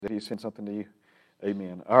Did he send something to you?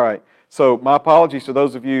 Amen. All right. So my apologies to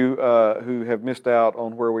those of you who have missed out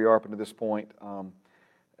on where we are up to this point.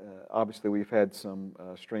 Obviously, we've had some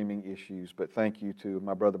streaming issues, but thank you to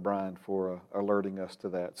my brother Brian for alerting us to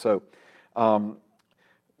that. So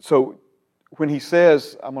when he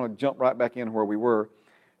says, I'm going to jump right back in where we were.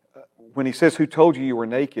 When he says, who told you you were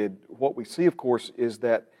naked, what we see, of course, is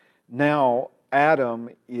that now Adam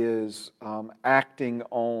is acting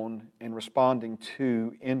on and responding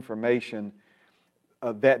to information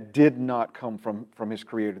that did not come from his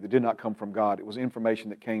Creator, that did not come from God. It was information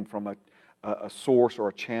that came from a source or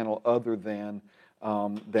a channel other than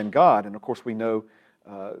God. And of course, we know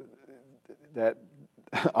that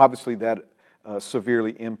obviously that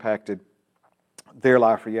severely impacted their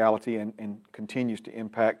life reality and continues to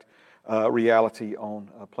impact reality on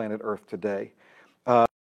planet Earth today.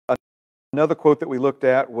 Another quote that we looked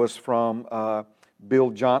at was from Bill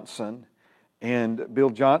Johnson. And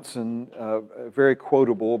Bill Johnson, very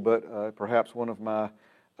quotable, but perhaps one of my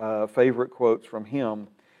favorite quotes from him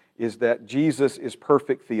is that Jesus is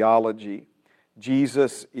perfect theology.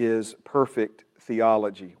 Jesus is perfect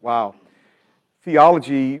theology. Wow.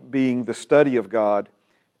 Theology being the study of God.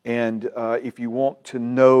 And if you want to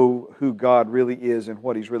know who God really is and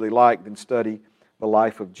what He's really like, then study the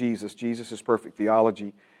life of Jesus. Jesus is perfect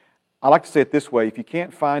theology. I like to say it this way: if you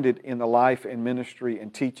can't find it in the life and ministry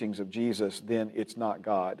and teachings of Jesus, then it's not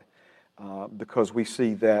God. Because we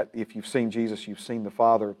see that if you've seen Jesus, you've seen the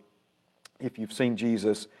Father. If you've seen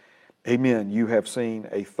Jesus, amen, you have seen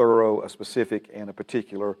a thorough, a specific, and a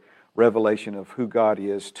particular revelation of who God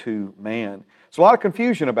is to man. There's a lot of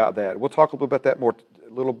confusion about that. We'll talk a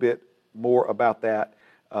little bit more about that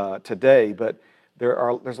today, but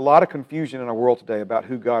there's a lot of confusion in our world today about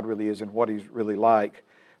who God really is and what He's really like.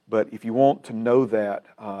 But if you want to know that,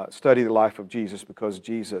 study the life of Jesus, because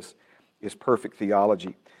Jesus is perfect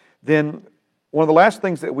theology. Then one of the last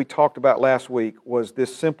things that we talked about last week was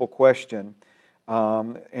this simple question,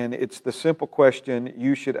 and it's the simple question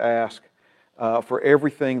you should ask for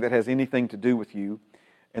everything that has anything to do with you.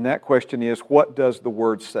 And that question is, what does the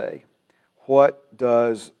Word say? What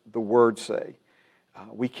does the Word say?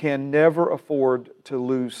 We can never afford to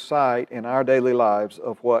lose sight in our daily lives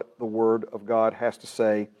of what the Word of God has to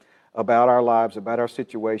say about our lives, about our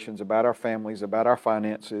situations, about our families, about our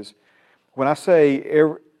finances. When I say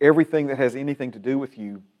everything that has anything to do with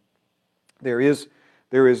you, there is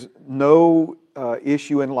no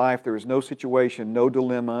issue in life, there is no situation, no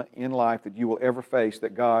dilemma in life that you will ever face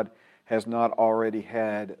that God has not already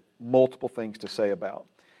had multiple things to say about.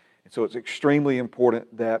 And so it's extremely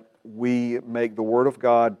important that we make the Word of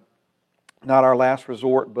God not our last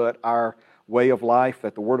resort, but our way of life,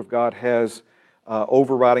 that the Word of God has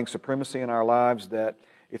overriding supremacy in our lives, that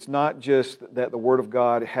it's not just that the Word of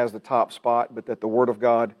God has the top spot, but that the Word of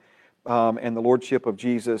God and the Lordship of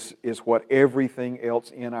Jesus is what everything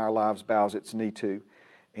else in our lives bows its knee to.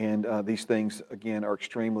 And these things, again, are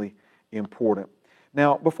extremely important.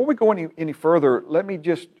 Now, before we go any further, let me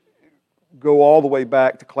just go all the way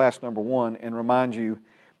back to class number 1 and remind you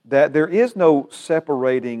that there is no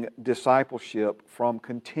separating discipleship from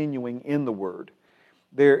continuing in the Word.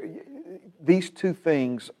 These two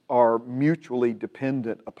things are mutually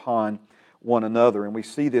dependent upon one another. And we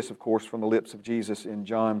see this, of course, from the lips of Jesus in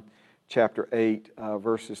John chapter 8,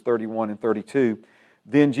 verses 31 and 32.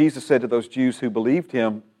 Then Jesus said to those Jews who believed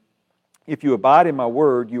Him, "If you abide in my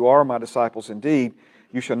word, you are my disciples indeed.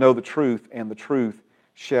 You shall know the truth, and the truth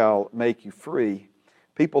shall make you free."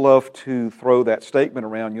 People love to throw that statement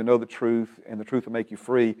around, you'll know the truth, and the truth will make you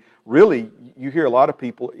free. Really, you hear a lot of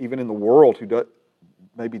people, even in the world, who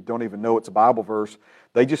maybe don't even know it's a Bible verse.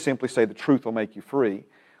 They just simply say the truth will make you free.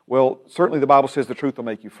 Well, certainly the Bible says the truth will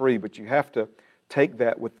make you free, but you have to take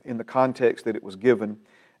that in the context that it was given.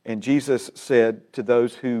 And Jesus said to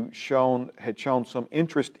those who had shown some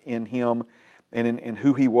interest in Him and in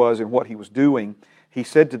who He was and what He was doing, He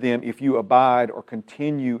said to them, "If you abide or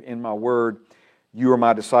continue in my word, you are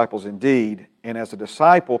my disciples indeed." And as a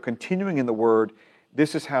disciple, continuing in the Word,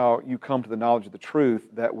 this is how you come to the knowledge of the truth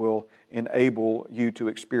that will enable you to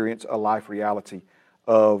experience a life reality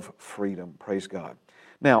of freedom. Praise God.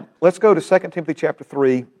 Now, let's go to 2 Timothy chapter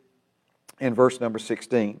 3 and verse number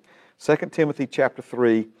 16. 2 Timothy chapter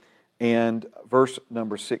 3 and verse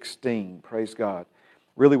number 16. Praise God.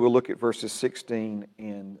 Really, we'll look at verses 16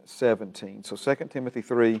 and 17. So 2 Timothy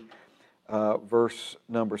 3, verse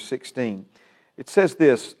number 16. It says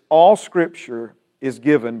this: "All Scripture is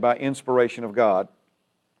given by inspiration of God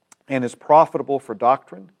and is profitable for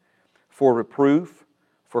doctrine, for reproof,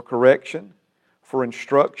 for correction, for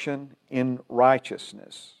instruction in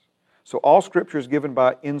righteousness." So all Scripture is given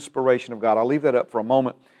by inspiration of God. I'll leave that up for a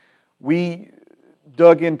moment We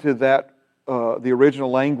dug into that, the original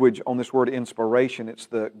language on this word inspiration. It's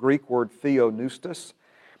the Greek word theopneustos,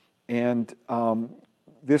 and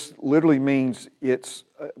this literally means it's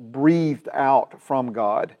breathed out from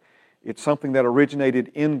God. It's something that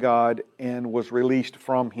originated in God and was released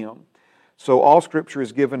from Him. So all Scripture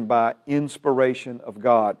is given by inspiration of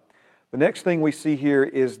God. The next thing we see here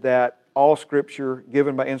is that all Scripture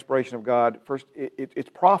given by inspiration of God, first, it's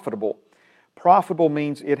profitable. Profitable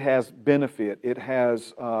means it has benefit, it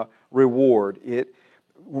has reward.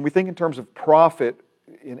 When we think in terms of profit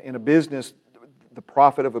in a business, the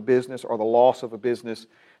profit of a business or the loss of a business,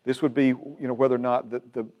 this would be, whether or not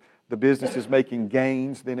the business is making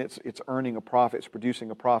gains, then it's earning a profit, it's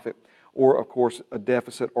producing a profit, or of course a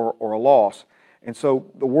deficit or a loss. And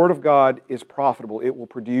so the Word of God is profitable. It will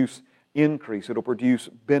produce increase, it'll produce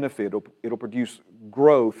benefit, it'll produce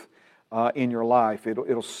growth in your life.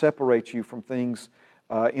 It'll separate you from things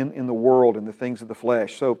in the world and the things of the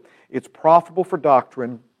flesh. So it's profitable for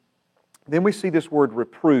doctrine. Then we see this word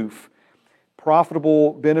reproof.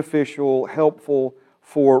 Profitable, beneficial, helpful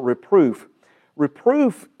for reproof.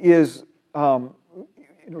 Reproof is, when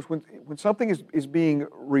something is being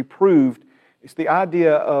reproved, it's the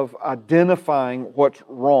idea of identifying what's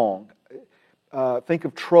wrong. Think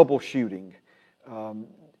of troubleshooting.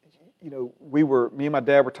 Me and my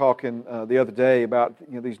dad were talking the other day about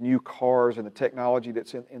these new cars and the technology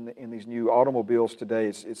that's in these new automobiles today.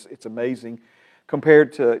 It's amazing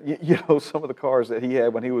compared to some of the cars that he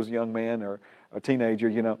had when he was a young man or a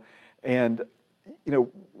teenager. And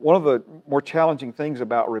one of the more challenging things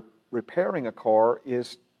about repairing a car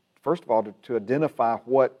is, first of all, to identify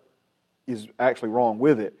what is actually wrong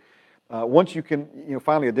with it. Once you can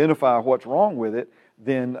finally identify what's wrong with it,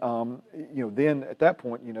 then then at that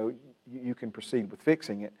point you can proceed with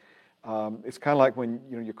fixing it. It's kind of like when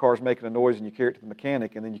your car's making a noise and you carry it to the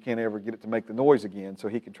mechanic, and then you can't ever get it to make the noise again, so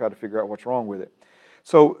he can try to figure out what's wrong with it.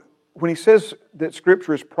 So when he says that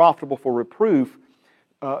Scripture is profitable for reproof,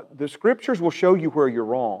 the Scriptures will show you where you're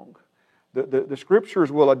wrong. The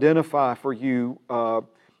Scriptures will identify for you,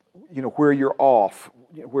 where you're off,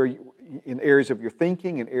 in areas of your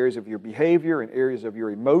thinking, in areas of your behavior, in areas of your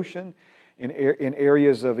emotion, in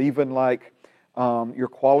areas of even like your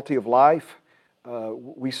quality of life.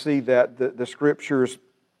 We see that the Scriptures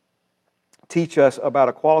teach us about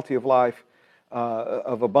a quality of life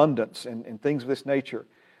of abundance and things of this nature.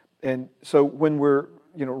 And so when we're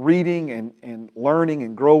reading and learning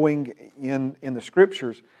and growing in the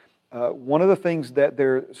Scriptures, one of the things that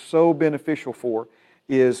they're so beneficial for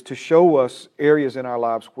is to show us areas in our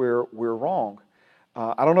lives where we're wrong.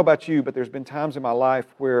 I don't know about you, but there's been times in my life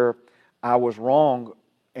where I was wrong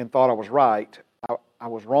and thought I was right. I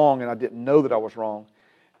was wrong and I didn't know that I was wrong.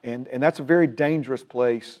 And that's a very dangerous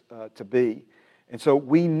place to be. And so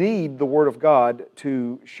we need the Word of God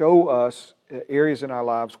to show us areas in our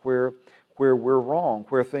lives where we're wrong,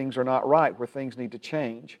 where things are not right, where things need to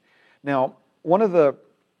change. Now, one of the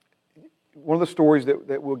stories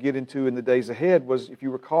that we'll get into in the days ahead was, if you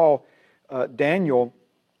recall, Daniel,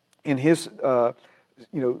 in his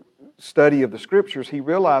study of the Scriptures, he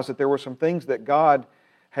realized that there were some things that God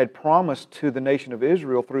had promised to the nation of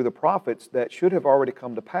Israel through the prophets that should have already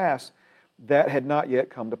come to pass that had not yet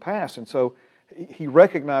come to pass. And so he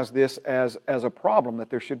recognized this as a problem, that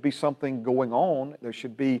there should be something going on, there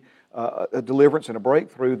should be a deliverance and a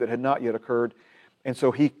breakthrough that had not yet occurred. And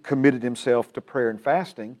so he committed himself to prayer and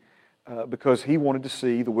fasting because he wanted to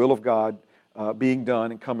see the will of God being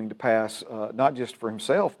done and coming to pass, not just for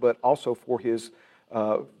himself, but also for his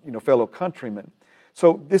fellow countrymen.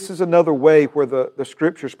 So this is another way where the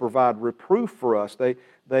Scriptures provide reproof for us.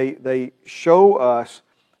 They show us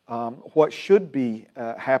what should be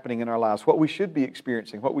happening in our lives, what we should be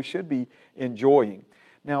experiencing, what we should be enjoying.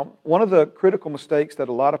 Now, one of the critical mistakes that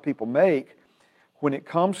a lot of people make when it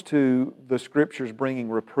comes to the Scriptures bringing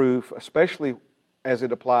reproof, especially as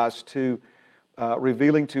it applies to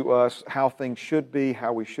revealing to us how things should be,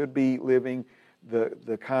 how we should be living,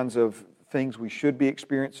 the kinds of things we should be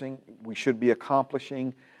experiencing, we should be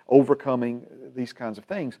accomplishing, overcoming, these kinds of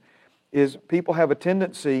things, is people have a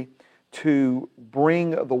tendency to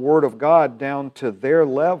bring the Word of God down to their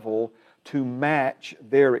level to match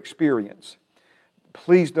their experience.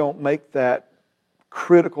 Please don't make that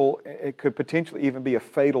critical. It could potentially even be a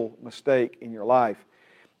fatal mistake in your life.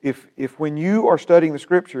 If when you are studying the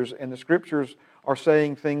Scriptures and the Scriptures are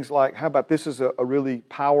saying things like, how about this is a really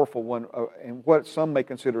powerful one, and what some may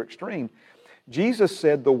consider extreme, Jesus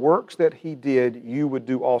said, the works that He did, you would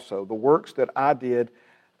do also. The works that I did,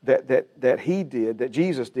 that He did, that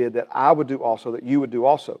Jesus did, that I would do also, that you would do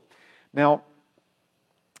also. Now,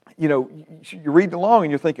 you're reading along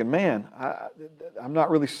and you're thinking, man, I'm not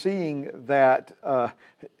really seeing that.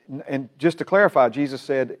 And just to clarify, Jesus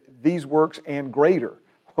said, these works and greater.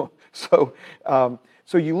 So,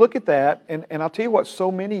 so you look at that, and I'll tell you what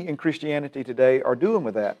so many in Christianity today are doing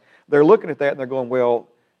with that. They're looking at that and they're going, well,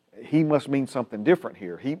 he must mean something different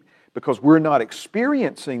here. Because we're not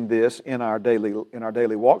experiencing this in our daily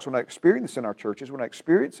walks. We're not experiencing this in our churches. We're not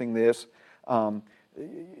experiencing this,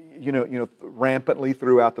 rampantly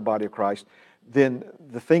throughout the body of Christ. Then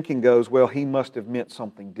the thinking goes, well, he must have meant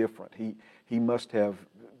something different. He must have.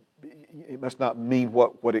 It must not mean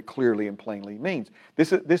what it clearly and plainly means.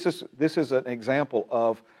 This is an example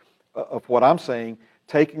of what I'm saying.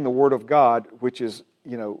 Taking the Word of God, which is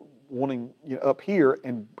wanting up here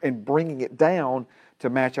and bringing it down to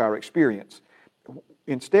match our experience.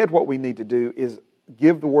 Instead, what we need to do is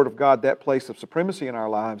give the Word of God that place of supremacy in our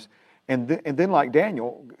lives, and then like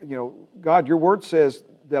Daniel, God, your Word says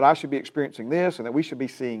that I should be experiencing this, and that we should be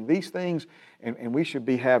seeing these things, and we should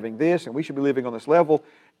be having this, and we should be living on this level,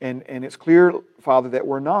 and it's clear, Father, that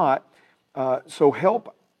we're not. So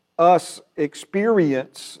help us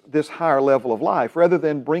experience this higher level of life. Rather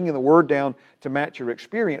than bringing the Word down to match your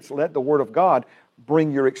experience, let the Word of God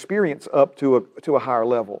bring your experience up to a higher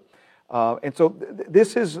level. And so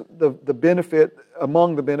this is the benefit,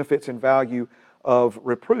 among the benefits and value of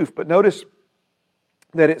reproof. But notice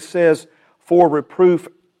that it says for reproof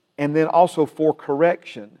and then also for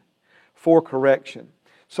correction. For correction.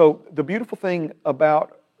 So the beautiful thing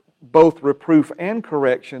about both reproof and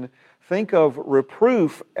correction, think of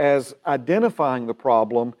reproof as identifying the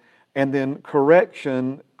problem, and then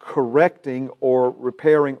correction, correcting or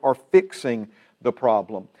repairing or fixing the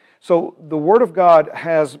problem. So the Word of God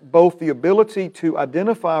has both the ability to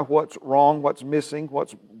identify what's wrong, what's missing,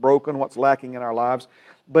 what's broken, what's lacking in our lives,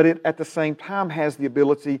 but it at the same time has the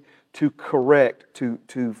ability to correct, to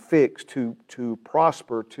fix, to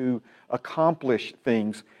prosper, to accomplish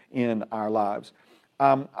things in our lives.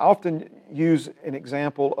 I often use an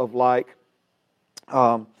example of like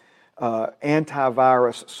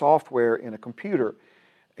antivirus software in a computer.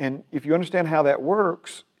 And if you understand how that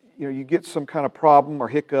works, you get some kind of problem or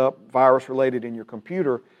hiccup, virus related in your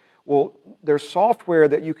computer. Well, there's software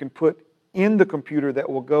that you can put in the computer that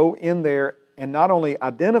will go in there and not only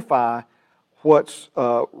identify what's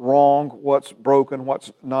wrong, what's broken,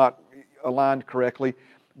 what's not aligned correctly,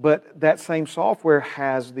 but that same software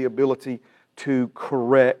has the ability to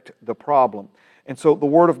correct the problem. And so the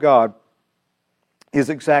Word of God is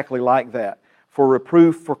exactly like that. For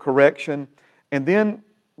reproof, for correction, and then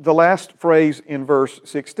the last phrase in verse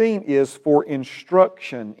 16 is for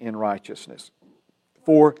instruction in righteousness.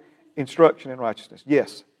 For instruction in righteousness.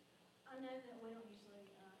 Yes? I know that we don't usually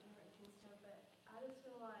interact with stuff, but I just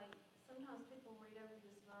feel like sometimes people read over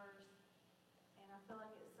this verse, and I feel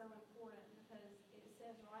like it's so important because it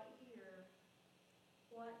says right here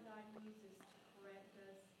what God uses to correct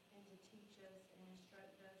us and to teach us and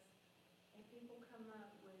instruct us. And people come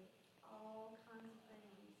up with all kinds of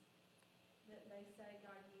things that they say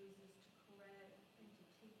God uses to correct and to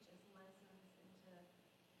teach us lessons and to,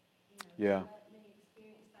 Yeah. let me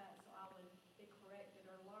experience that so I would be corrected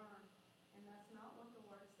or learn. And that's not what the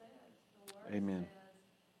Word says. The Word Amen. says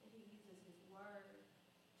that He uses His Word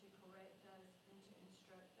to correct us and to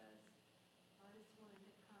instruct us. I just wanted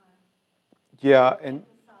to kind of Yeah, and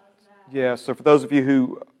emphasize that. yeah, so for those of you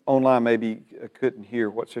who online maybe couldn't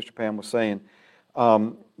hear what Sister Pam was saying,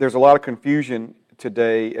 there's a lot of confusion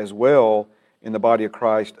today as well in the body of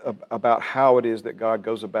Christ about how it is that God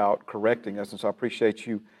goes about correcting us. And so I appreciate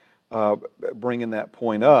you bringing that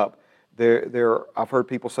point up. I've heard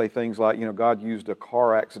people say things like, God used a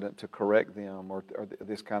car accident to correct them, or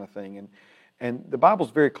this kind of thing. And the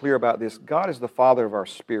Bible's very clear about this. God is the Father of our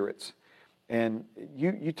spirits. And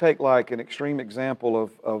you take like an extreme example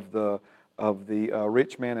of the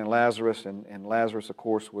rich man and Lazarus, and Lazarus, of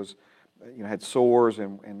course, was had sores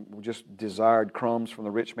and just desired crumbs from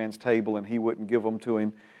the rich man's table, and he wouldn't give them to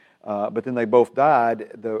him. But then they both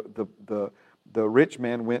died. The rich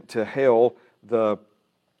man went to hell.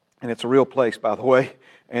 And it's a real place, by the way.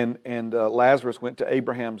 And Lazarus went to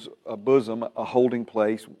Abraham's bosom, a holding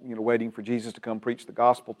place, waiting for Jesus to come preach the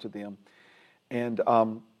gospel to them. And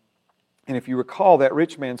if you recall, that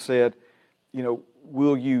rich man said,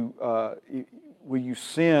 will you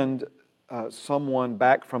send someone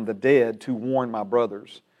back from the dead to warn my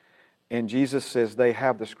brothers? And Jesus says they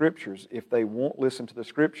have the Scriptures. If they won't listen to the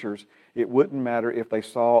Scriptures, it wouldn't matter if they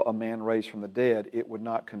saw a man raised from the dead. It would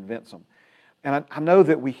not convince them. And I know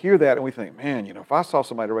that we hear that and we think, man, if I saw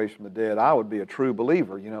somebody raised from the dead, I would be a true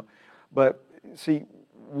believer, But see,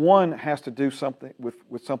 one has to do something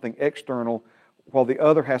with something external while the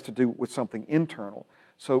other has to do with something internal.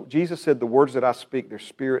 So Jesus said, the words that I speak, they're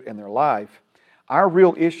spirit and they're life. Our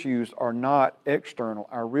real issues are not external.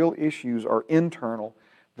 Our real issues are internal.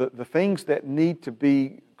 The things that need to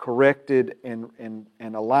be corrected and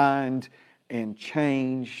aligned and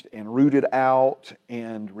changed and rooted out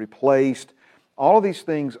and replaced, all of these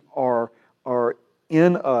things are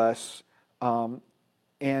in us,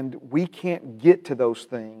 and we can't get to those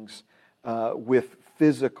things with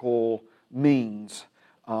physical means.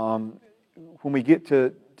 When we get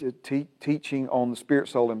to teaching on the spirit,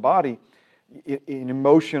 soul, and body, in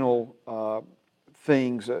emotional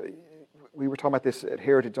things, we were talking about this at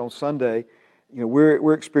Heritage on Sunday.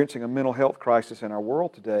 We're experiencing a mental health crisis in our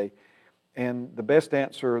world today, and the best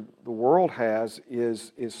answer the world has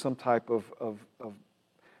is some type of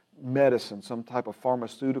medicine, some type of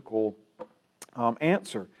pharmaceutical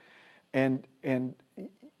answer, and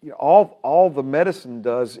all the medicine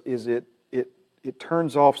does is it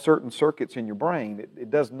turns off certain circuits in your brain. It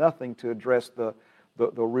does nothing to address the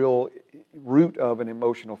real root of an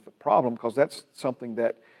emotional problem, because that's something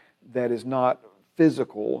that is not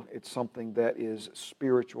physical. It's something that is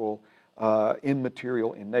spiritual,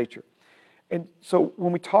 immaterial in nature. And so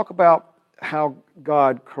when we talk about how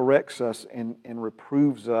God corrects us and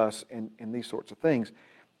reproves us and these sorts of things,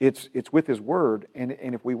 it's with His Word. And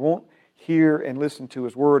if we won't hear and listen to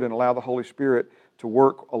His Word and allow the Holy Spirit to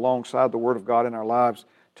work alongside the Word of God in our lives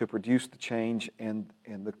to produce the change and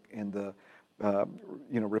the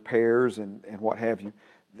repairs and what have you,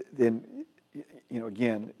 then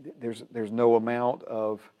again, there's no amount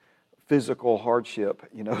of physical hardship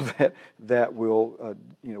that will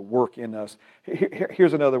work in us.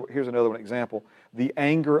 Here's another one example. The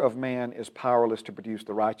anger of man is powerless to produce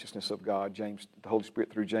the righteousness of God. The Holy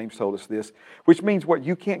Spirit through James told us this, which means what?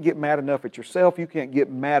 You can't get mad enough at yourself. You can't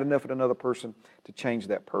get mad enough at another person to change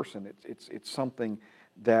that person. It's something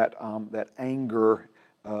that anger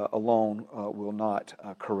alone will not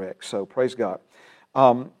correct. So praise God.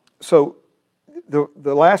 So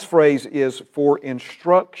the last phrase is for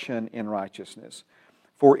instruction in righteousness.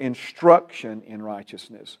 For instruction in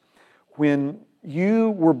righteousness. When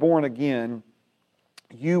you were born again,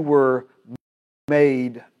 you were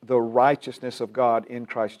made the righteousness of God in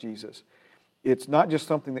Christ Jesus. It's not just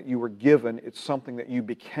something that you were given, it's something that you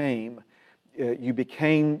became. You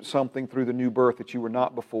became something through the new birth that you were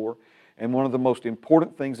not before. And one of the most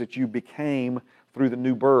important things that you became through the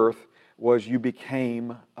new birth was you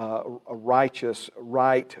became a righteous,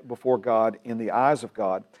 right before God in the eyes of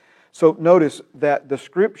God. So notice that the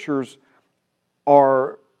Scriptures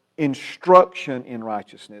are instruction in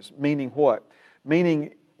righteousness. Meaning what?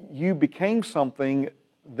 Meaning you became something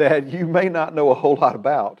that you may not know a whole lot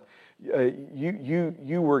about.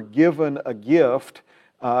 You were given a gift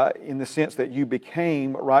in the sense that you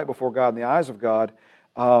became right before God in the eyes of God.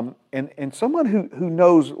 And someone who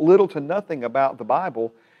knows little to nothing about the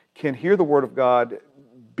Bible can hear the Word of God,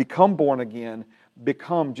 become born again,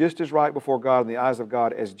 become just as right before God in the eyes of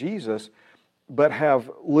God as Jesus, but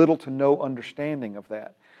have little to no understanding of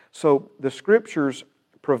that. So the Scriptures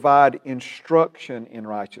provide instruction in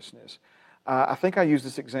righteousness. I think I used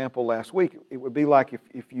this example last week. It would be like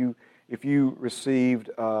if you received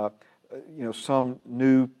some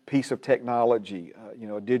new piece of technology,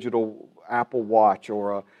 a digital Apple Watch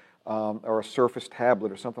or a Surface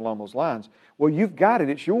tablet or something along those lines. Well, you've got it;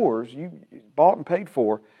 it's yours. You bought and paid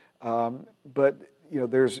for. But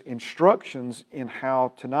there's instructions in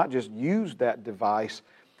how to not just use that device,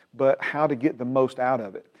 but how to get the most out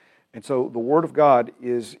of it. And so the Word of God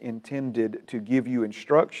is intended to give you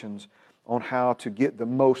instructions on how to get the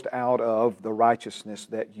most out of the righteousness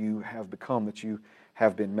that you have become, that you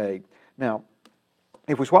have been made. Now,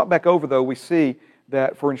 if we swap back over, though, we see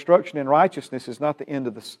that for instruction in righteousness is not the end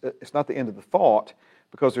of the thought,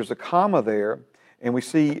 because there's a comma there, and we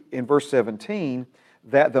see in verse 17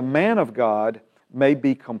 that the man of God may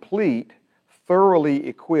be complete, thoroughly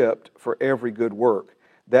equipped for every good work.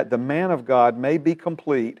 That the man of God may be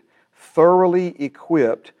complete, thoroughly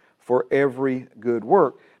equipped for every good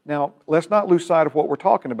work. Now, let's not lose sight of what we're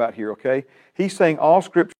talking about here, okay? He's saying all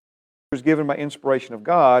Scripture is given by inspiration of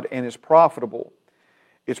God and is profitable.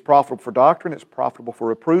 It's profitable for doctrine, it's profitable for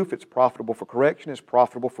reproof, it's profitable for correction, it's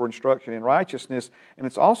profitable for instruction in righteousness, and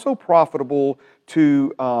it's also profitable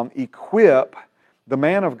to equip the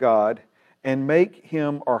man of God and make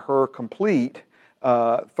him or her complete,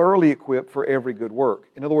 thoroughly equipped for every good work.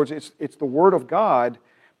 In other words, it's the Word of God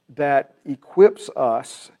that equips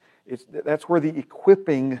us. That's where the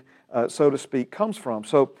equipping, so to speak, comes from.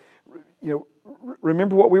 So,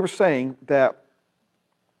 remember what we were saying, that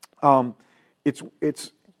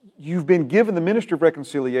you've been given the ministry of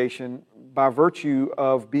reconciliation by virtue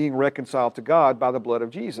of being reconciled to God by the blood of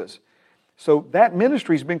Jesus. So that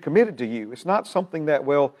ministry's been committed to you. It's not something that,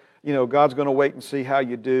 well, God's going to wait and see how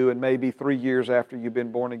you do, and maybe 3 years after you've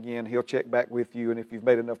been born again, He'll check back with you, and if you've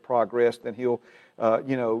made enough progress, then He'll,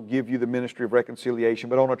 give you the ministry of reconciliation,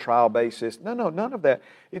 but on a trial basis. No, none of that.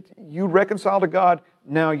 You reconcile to God,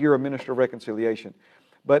 now you're a minister of reconciliation.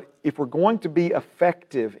 But if we're going to be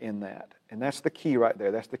effective in that, and that's the key right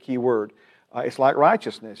there, that's the key word. It's like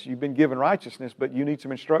righteousness. You've been given righteousness, but you need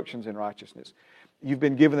some instructions in righteousness. You've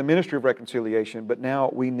been given the ministry of reconciliation, but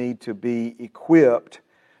now we need to be equipped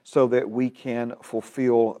so that we can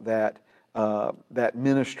fulfill that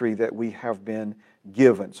ministry that we have been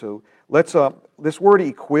given. So let's. This word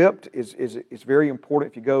 "equipped" is very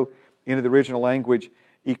important. If you go into the original language,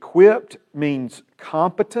 equipped means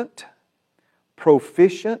competent,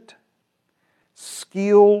 proficient,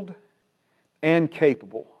 skilled, and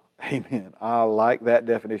capable. Amen. I like that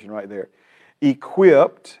definition right there.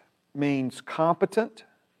 Equipped means competent,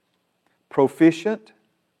 proficient,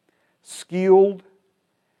 skilled,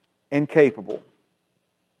 and capable.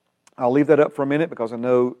 I'll leave that up for a minute because I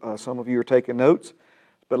know some of you are taking notes,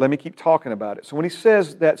 but let me keep talking about it. So when he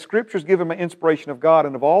says that Scripture is given by inspiration of God,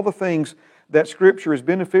 and of all the things that Scripture is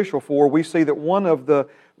beneficial for, we see that one of the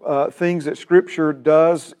things that Scripture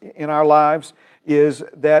does in our lives is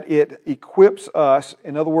that it equips us.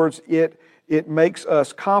 In other words, it makes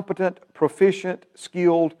us competent, proficient,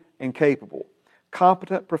 skilled, and capable.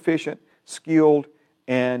 Competent, proficient, skilled,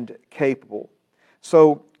 and capable.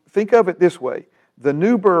 So think of it this way. The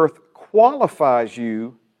new birth qualifies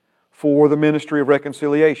you for the ministry of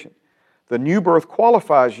reconciliation. The new birth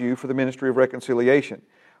qualifies you for the ministry of reconciliation.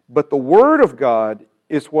 But the Word of God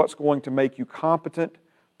is what's going to make you competent,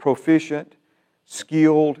 proficient,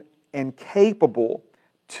 skilled, and capable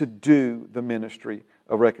to do the ministry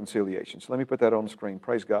of reconciliation. So let me put that on the screen.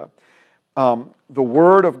 Praise God. The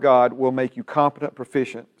Word of God will make you competent,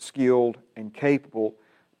 proficient, skilled, and capable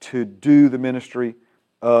to do the ministry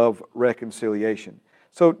of reconciliation.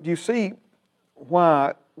 So do you see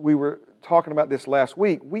why we were talking about this last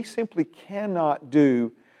week? We simply cannot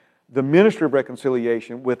do the ministry of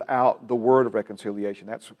reconciliation without the Word of reconciliation.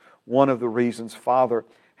 That's one of the reasons Father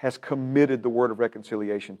has committed the Word of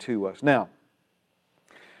reconciliation to us. Now,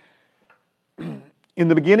 in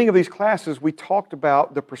the beginning of these classes, we talked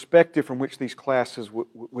about the perspective from which these classes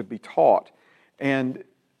would be taught. And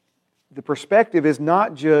the perspective is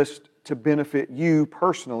not just to benefit you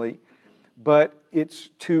personally, but it's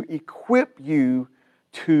to equip you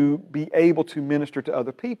to be able to minister to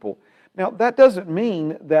other people. Now, that doesn't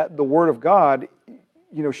mean that the Word of God,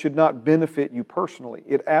 should not benefit you personally.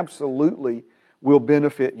 It absolutely will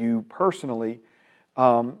benefit you personally.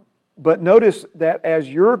 But notice that as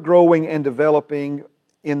you're growing and developing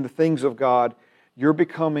in the things of God, you're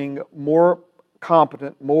becoming more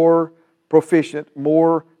competent, more proficient,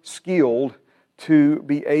 more skilled to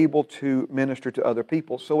be able to minister to other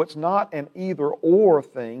people. So it's not an either-or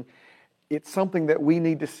thing. It's something that we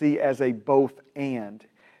need to see as a both-and.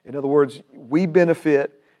 In other words, we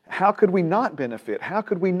benefit. How could we not benefit? How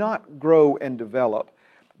could we not grow and develop?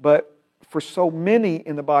 But for so many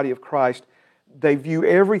in the body of Christ, they view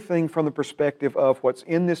everything from the perspective of what's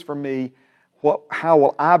in this for me, how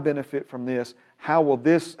will I benefit from this, how will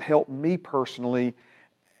this help me personally,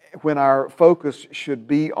 when our focus should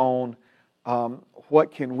be on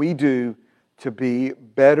what can we do to be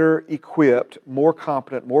better equipped, more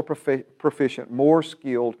competent, more proficient, more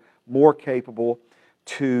skilled, more capable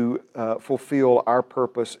to fulfill our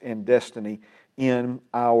purpose and destiny in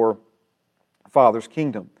our Father's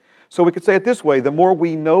kingdom. So we could say it this way: the more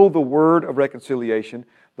we know the Word of reconciliation,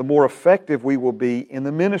 the more effective we will be in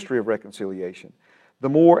the ministry of reconciliation. The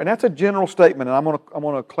more, and that's a general statement, and I'm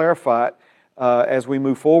going to clarify it as we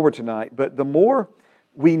move forward tonight, but the more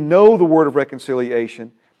we know the Word of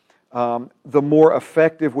reconciliation, the more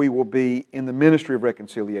effective we will be in the ministry of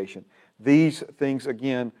reconciliation. These things,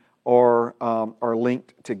 again, are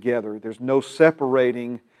linked together. There's no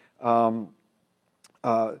separating the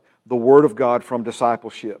Word of God from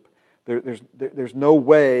discipleship. There's no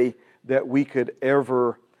way that we could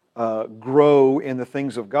ever grow in the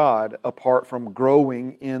things of God apart from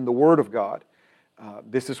growing in the Word of God.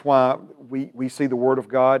 This is why we see the Word of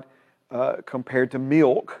God compared to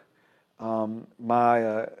milk.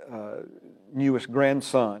 My newest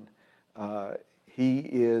grandson, he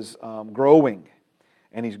is growing.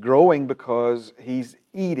 And he's growing because he's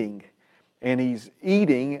eating. And he's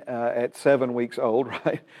eating at 7 weeks old,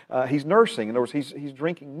 right? He's nursing. In other words, he's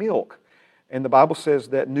drinking milk. And the Bible says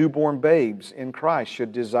that newborn babes in Christ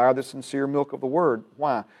should desire the sincere milk of the Word.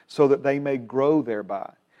 Why? So that they may grow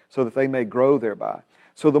thereby. So that they may grow thereby.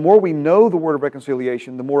 So the more we know the word of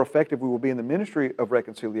reconciliation, the more effective we will be in the ministry of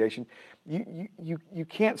reconciliation. You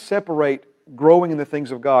can't separate growing in the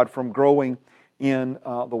things of God from growing in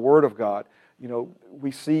the Word of God.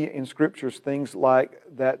 We see in Scriptures things like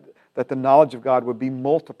that the knowledge of God would be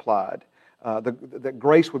multiplied, that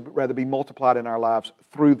grace would rather be multiplied in our lives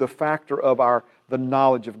through the factor of the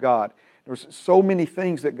knowledge of God. There's so many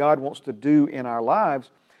things that God wants to do in our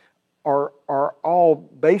lives are all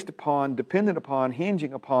based upon, dependent upon,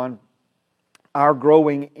 hinging upon our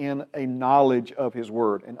growing in a knowledge of His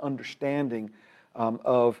Word, an understanding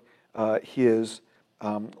of His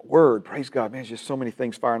Word. Praise God, man! There's just so many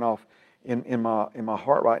things firing off in my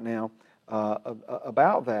heart right now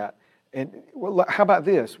about that. And well, how about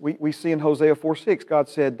this? We see in Hosea 4:6, God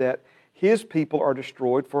said that His people are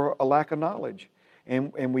destroyed for a lack of knowledge.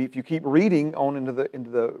 And if you keep reading on into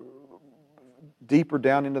the deeper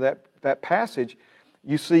down into that passage,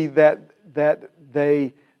 you see that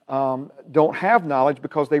they don't have knowledge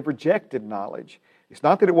because they've rejected knowledge. It's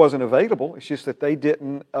not that it wasn't available, it's just that they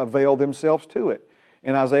didn't avail themselves to it.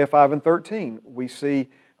 In Isaiah 5:13, we see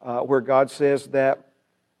where God says that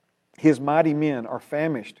His mighty men are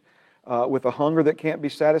famished with a hunger that can't be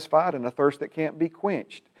satisfied and a thirst that can't be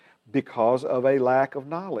quenched because of a lack of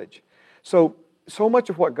knowledge. So much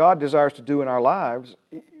of what God desires to do in our lives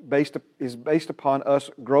is based upon us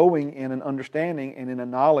growing in an understanding and in a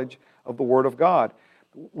knowledge of the Word of God.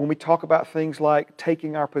 When we talk about things like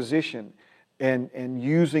taking our position and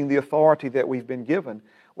using the authority that we've been given,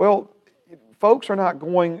 well, folks are not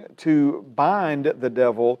going to bind the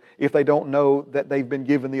devil if they don't know that they've been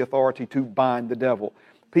given the authority to bind the devil.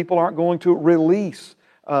 People aren't going to release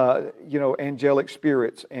angelic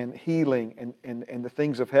spirits and healing and the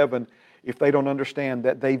things of heaven if they don't understand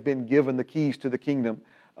that they've been given the keys to the kingdom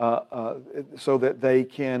so that they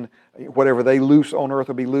can, whatever they loose on earth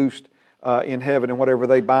will be loosed in heaven, and whatever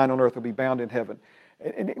they bind on earth will be bound in heaven.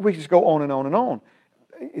 And we just go on and on and on.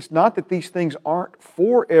 It's not that these things aren't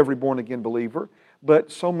for every born-again believer,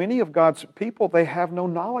 but so many of God's people, they have no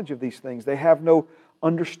knowledge of these things. They have no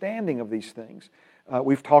understanding of these things.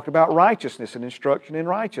 We've talked about righteousness and instruction in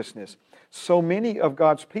righteousness. So many of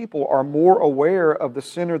God's people are more aware of the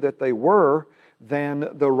sinner that they were than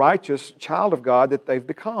the righteous child of God that they've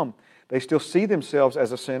become. They still see themselves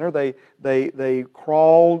as a sinner. They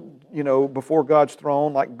crawl, before God's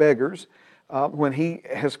throne like beggars when He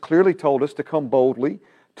has clearly told us to come boldly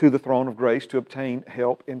to the throne of grace to obtain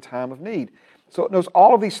help in time of need. So it knows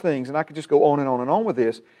all of these things, and I could just go on and on and on with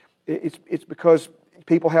this. It's because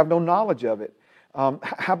people have no knowledge of it. How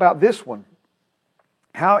about this one?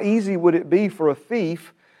 How easy would it be for a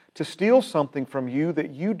thief to steal something from you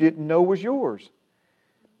that you didn't know was yours?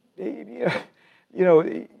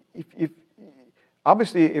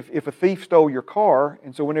 Obviously, if a thief stole your car,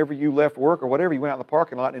 and so whenever you left work or whatever, you went out in the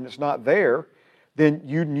parking lot and it's not there, then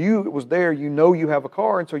you knew it was there. You know you have a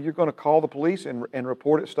car, and so you're going to call the police and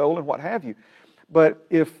report it stolen, what have you. But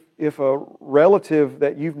if a relative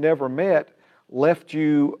that you've never met left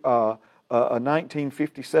you a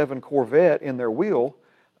 1957 Corvette in their wheel,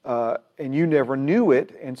 and you never knew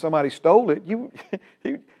it, and somebody stole it,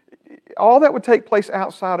 all that would take place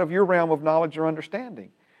outside of your realm of knowledge or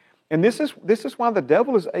understanding. And this is why the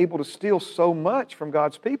devil is able to steal so much from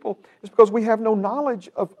God's people, is because we have no knowledge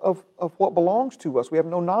of what belongs to us. We have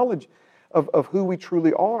no knowledge of who we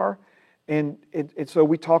truly are. And so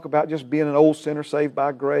we talk about just being an old sinner saved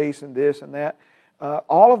by grace and this and that.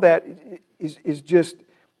 All of that is just,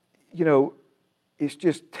 it's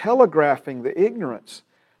just telegraphing the ignorance,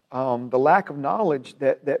 the lack of knowledge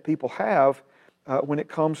that people have when it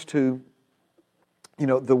comes to,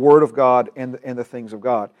 the Word of God and the things of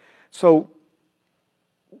God. So,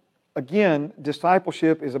 again,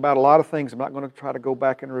 discipleship is about a lot of things. I'm not going to try to go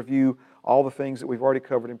back and review all the things that we've already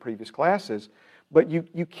covered in previous classes, but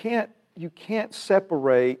you can't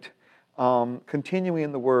separate continuing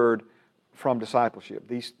in the Word from discipleship.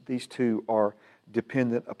 These two are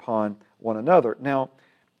dependent upon one another. Now,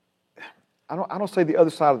 I don't say the other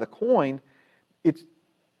side of the coin.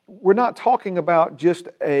 We're not talking about just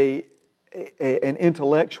an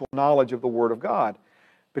intellectual knowledge of the Word of God,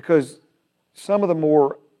 because some of the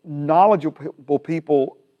more knowledgeable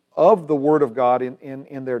people of the Word of God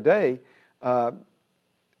in their day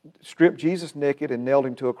stripped Jesus naked and nailed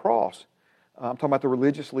Him to a cross. I'm talking about the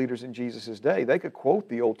religious leaders in Jesus' day. They could quote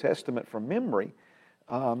the Old Testament from memory,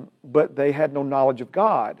 but they had no knowledge of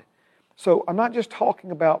God. So I'm not just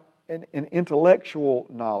talking about an intellectual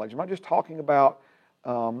knowledge. I'm not just talking about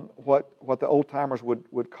what the old-timers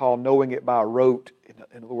would call knowing it by rote.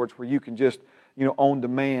 In other words, where you can just, on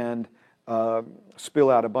demand, spill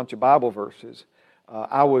out a bunch of Bible verses.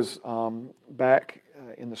 I was back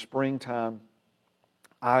in the springtime,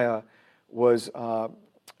 I was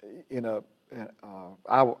in a,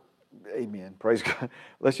 amen, praise God.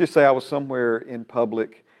 Let's just say I was somewhere in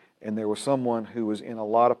public and there was someone who was in a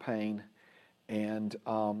lot of pain, and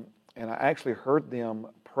I actually heard them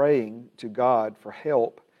praying to God for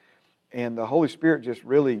help, and the Holy Spirit just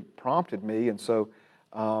really prompted me, and so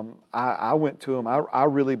I went to them. I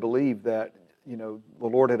really believe that, you know, the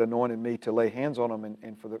Lord had anointed me to lay hands on them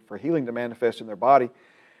and for healing to manifest in their body.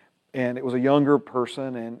 And it was a younger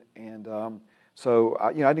person, so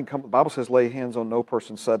I didn't come. The Bible says, "Lay hands on no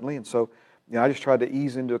person suddenly," and so I just tried to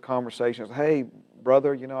ease into a conversation. I said, "Hey,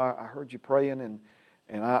 brother, I heard you praying, and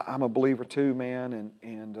I'm a believer too, man."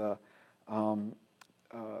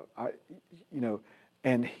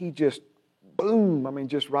 And he just, boom! I mean,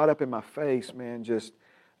 just right up in my face, man. Just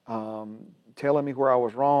telling me where I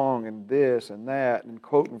was wrong and this and that, and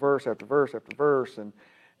quoting verse after verse after verse, and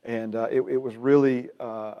it was really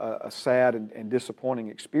a sad and disappointing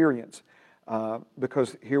experience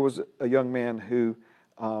because here was a young man who,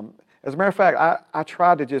 as a matter of fact, I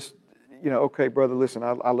tried to just, okay, brother, listen,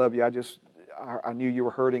 I love you. I knew you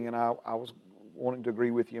were hurting, and I was wanting to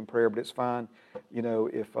agree with you in prayer, but it's fine,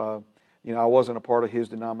 if I wasn't a part of his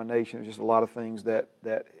denomination. There's just a lot of things that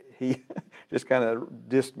he just kind of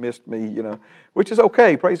dismissed me, which is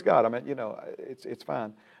okay. Praise God. I mean, it's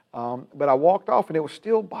fine. But I walked off, and it was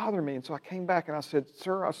still bothering me. And so I came back, and I said,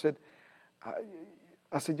 "Sir," I said,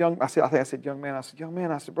 young man. I said, "Young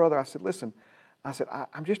man," I said, "Brother," I said, "Listen," I said,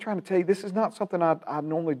 I'm just trying to tell you, this is not something I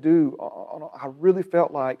normally do. I really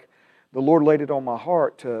felt like the Lord laid it on my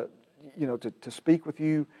heart to speak with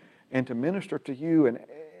you and to minister to you, and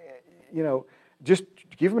just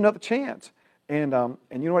give him another chance." And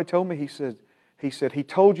you know what he told me? He said, "He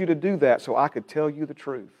told you to do that so I could tell you the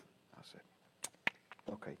truth." I said,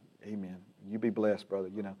 "Okay, amen. You be blessed, brother."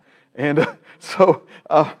 And so,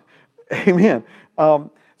 amen.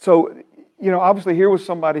 So, obviously here was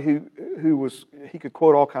somebody he could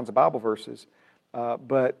quote all kinds of Bible verses,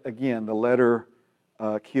 but again, the letter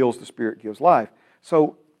kills, the Spirit gives life.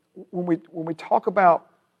 So when we talk about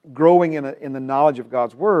growing in the knowledge of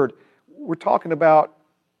God's Word, we're talking about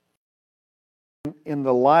in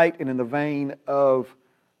the light and in the vein of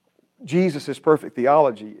Jesus' perfect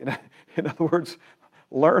theology. In other words,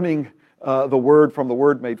 learning the Word from the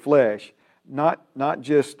Word made flesh, not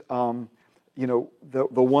just the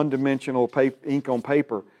one-dimensional ink on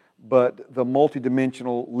paper, but the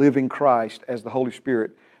multidimensional living Christ as the Holy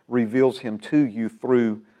Spirit reveals Him to you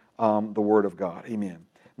through the Word of God. Amen.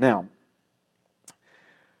 Now,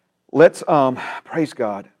 let's praise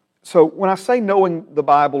God. So when I say knowing the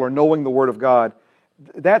Bible or knowing the Word of God,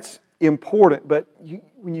 that's important, but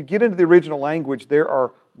when you get into the original language, there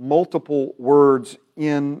are multiple words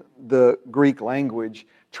in the Greek language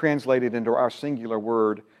translated into our singular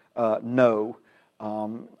word, know.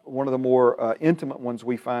 One of the more intimate ones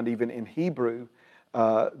we find even in Hebrew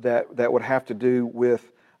that would have to do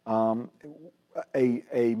with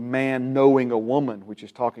a man knowing a woman, which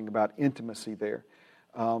is talking about intimacy there.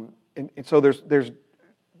 And so there's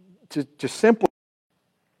to simply,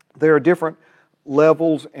 there are different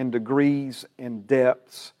levels and degrees and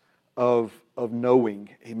depths of knowing,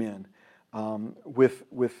 amen. With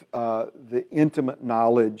the intimate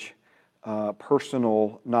knowledge,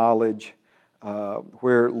 personal knowledge,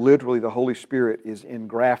 where literally the Holy Spirit is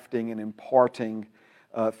engrafting and imparting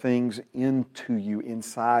things into you,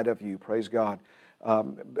 inside of you, praise God,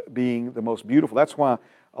 being the most beautiful. That's why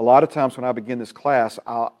a lot of times when I begin this class,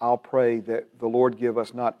 I'll pray that the Lord give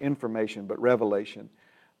us not information, but revelation.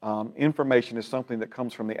 Information is something that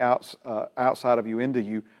comes from the outside of you into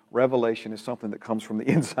you. Revelation is something that comes from the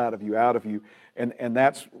inside of you, out of you. And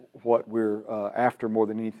that's what we're after more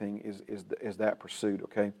than anything is that pursuit,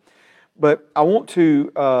 okay? But I want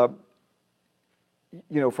to,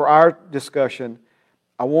 for our discussion,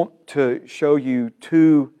 I want to show you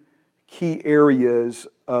two key areas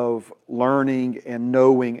of learning and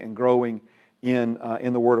knowing and growing in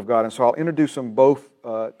the Word of God. And so I'll introduce them both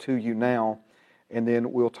to you now, and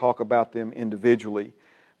then we'll talk about them individually.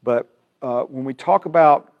 But when we talk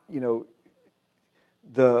about,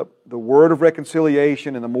 the word of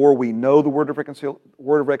reconciliation, and the more we know the word of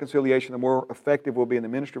reconciliation, the more effective we'll be in the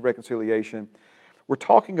ministry of reconciliation. We're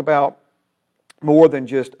talking about more than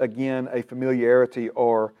just, again, a familiarity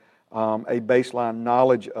or a baseline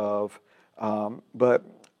knowledge of, but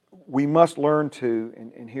we must learn to,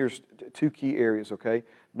 and here's two key areas, okay?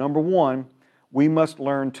 Number one, we must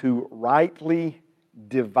learn to rightly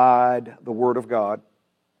divide the Word of God.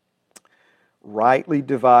 Rightly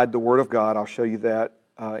divide the Word of God. I'll show you that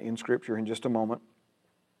in Scripture in just a moment.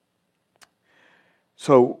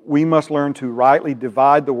 So we must learn to rightly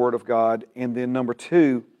divide the Word of God. And then number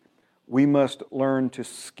two, we must learn to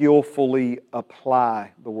skillfully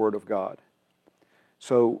apply the Word of God.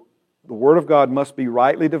 So the Word of God must be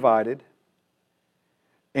rightly divided,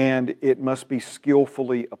 and it must be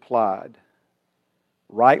skillfully applied.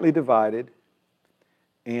 Rightly divided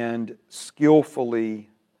and skillfully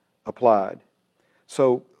applied.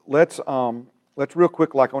 So let's real quick,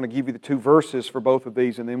 I want to give you the two verses for both of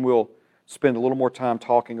these, and then we'll spend a little more time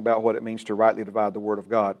talking about what it means to rightly divide the Word of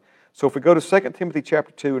God. So if we go to 2 Timothy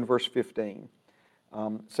chapter 2 and verse 15.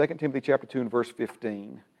 2 Timothy chapter 2 and verse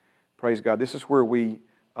 15. Praise God. This is where we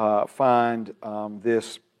find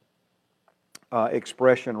this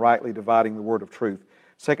expression, rightly dividing the word of truth.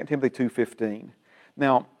 2 Timothy 2:15.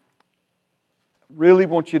 Now, really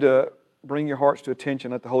want you to bring your hearts to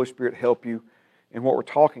attention, let the Holy Spirit help you in what we're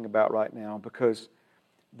talking about right now, because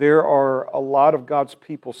there are a lot of God's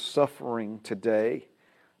people suffering today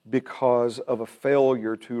because of a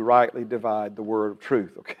failure to rightly divide the word of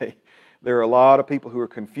truth, okay? There are a lot of people who are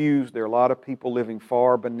confused. There are a lot of people living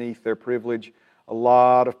far beneath their privilege. A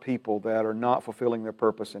lot of people that are not fulfilling their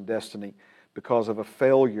purpose and destiny because of a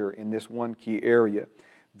failure in this one key area.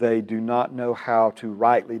 They do not know how to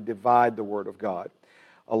rightly divide the Word of God.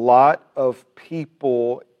 A lot of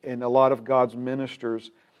people and a lot of God's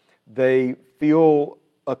ministers, they feel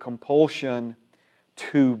a compulsion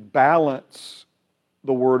to balance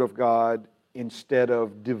the Word of God instead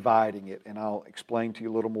of dividing it. And I'll explain to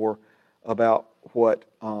you a little more about what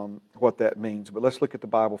that means. But let's look at the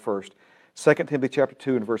Bible first. 2 Timothy chapter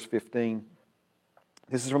 2 and verse 15.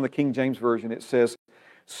 This is from the King James Version. It says,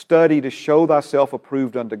 "Study to show thyself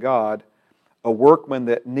approved unto God, a workman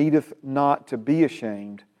that needeth not to be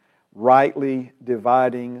ashamed, rightly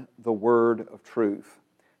dividing the word of truth."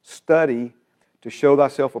 Study to show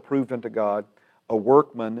thyself approved unto God, a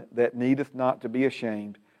workman that needeth not to be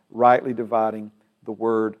ashamed, rightly dividing the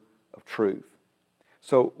word of truth.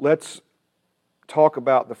 So let's talk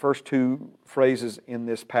about the first two phrases in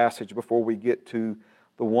this passage before we get to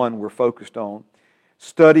the one we're focused on.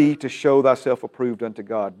 Study to show thyself approved unto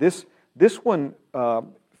God. This one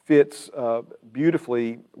fits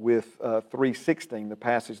beautifully with 3:16, the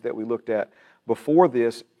passage that we looked at before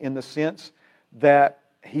this, in the sense that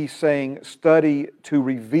he's saying, study to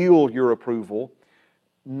reveal your approval,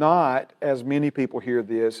 not, as many people hear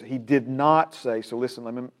this, he did not say, so listen,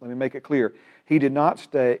 let me make it clear. He did not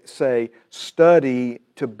say, study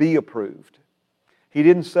to be approved. He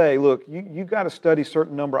didn't say, look, you've got to study a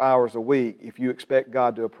certain number of hours a week if you expect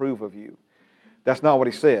God to approve of you. That's not what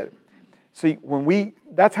he said. See,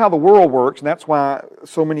 that's how the world works, and that's why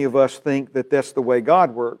so many of us think that that's the way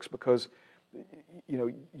God works, because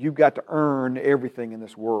you've got to earn everything in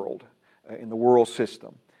this world, in the world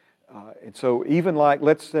system. And so even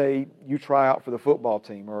let's say you try out for the football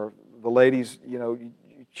team or the ladies,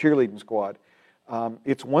 cheerleading squad.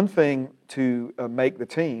 It's one thing to make the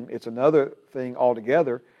team. It's another thing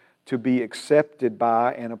altogether to be accepted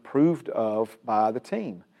by and approved of by the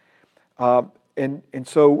team. And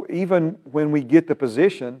so even when we get the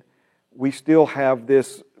position, we still have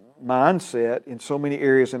this mindset in so many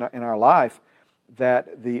areas in our life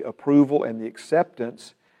that the approval and the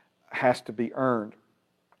acceptance has to be earned.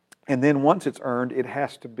 And then once it's earned, it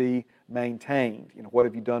has to be maintained. What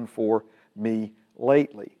have you done for me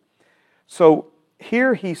lately? So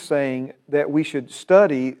here he's saying that we should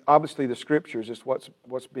study, obviously the Scriptures is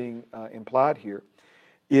what's being implied here,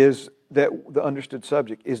 is that the understood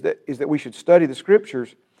subject is that we should study the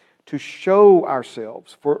Scriptures to show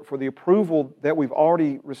ourselves for the approval that we've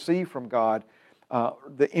already received from God,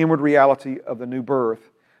 the inward reality of the new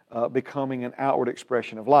birth becoming an outward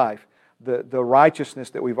expression of life. The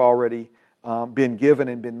righteousness that we've already been given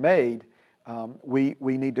and been made, we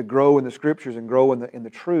need to grow in the Scriptures and grow in the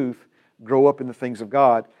truth, grow up in the things of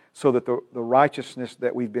God, so that the righteousness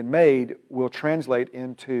that we've been made will translate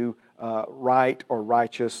into right or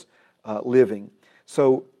righteous living.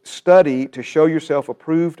 So study to show yourself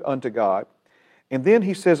approved unto God. And then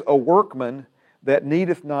he says, a workman that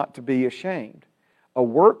needeth not to be ashamed. A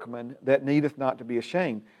workman that needeth not to be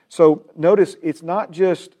ashamed. So notice, it's not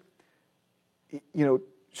just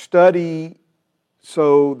study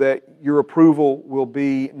so that your approval will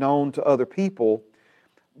be known to other people,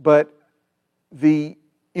 but the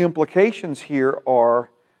implications here are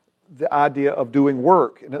the idea of doing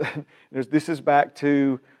work. This is back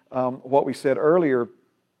to what we said earlier.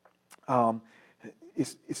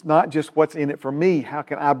 It's not just what's in it for me. How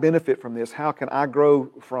can I benefit from this? How can I grow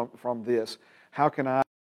from this? How can I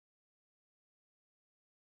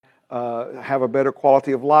have a better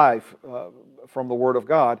quality of life from the Word of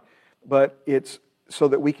God? But it's so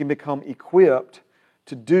that we can become equipped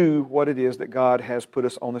to do what it is that God has put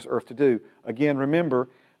us on this earth to do. Again, remember,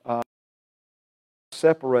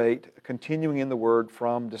 separate continuing in the Word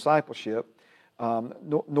from discipleship,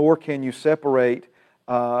 nor can you separate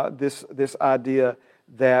this idea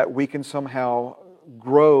that we can somehow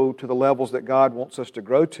grow to the levels that God wants us to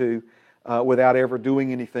grow to without ever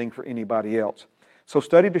doing anything for anybody else. So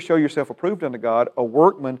study to show yourself approved unto God, a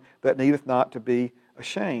workman that needeth not to be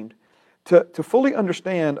ashamed. To fully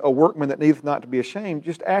understand a workman that needeth not to be ashamed,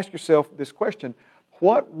 just ask yourself this question: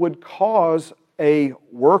 what would cause a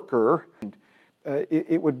worker?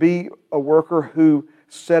 It would be a worker who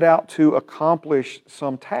set out to accomplish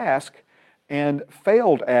some task and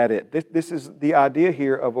failed at it. This is the idea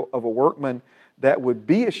here of a workman that would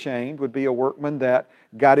be ashamed, would be a workman that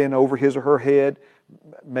got in over his or her head.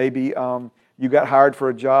 Maybe you got hired for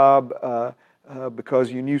a job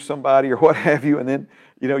because you knew somebody or what have you, and then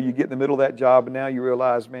you get in the middle of that job, and now you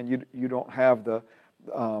realize, man, you don't have the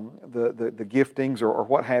giftings or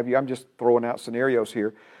what have you. I'm just throwing out scenarios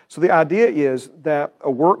here. So the idea is that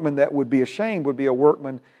a workman that would be ashamed would be a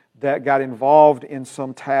workman that got involved in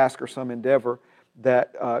some task or some endeavor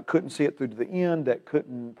that couldn't see it through to the end, that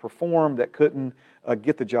couldn't perform, that couldn't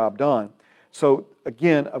get the job done. So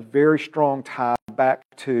again, a very strong tie back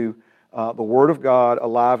to the Word of God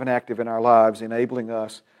alive and active in our lives, enabling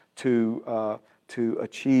us to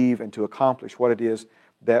achieve and to accomplish what it is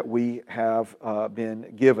that we have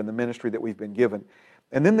been given, the ministry that we've been given.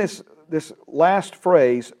 And then this last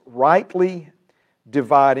phrase, rightly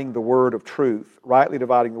dividing the word of truth. Rightly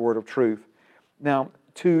dividing the word of truth. Now,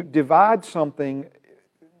 to divide something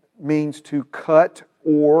means to cut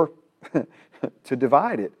or to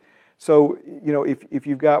divide it. So, if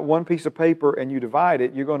you've got one piece of paper and you divide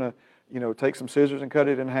it, you're going to, take some scissors and cut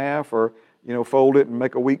it in half, or, fold it and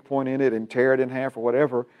make a weak point in it and tear it in half or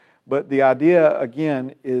whatever. But the idea,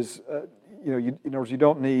 again, is, you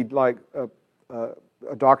don't need like a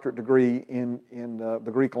doctorate degree in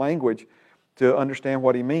the Greek language to understand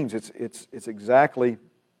what he means. It's exactly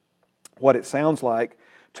what it sounds like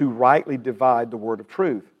to rightly divide the word of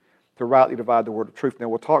truth. To rightly divide the word of truth. Now,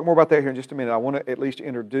 we'll talk more about that here in just a minute. I want to at least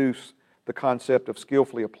introduce the concept of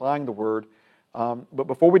skillfully applying the word. But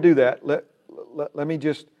before we do that, let me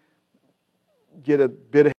just get a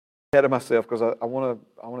bit ahead of myself, because I want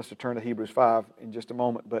us to turn to Hebrews 5 in just a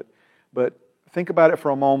moment. But think about it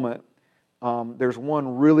for a moment. There's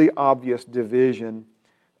one really obvious division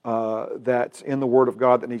that's in the Word of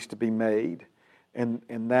God that needs to be made.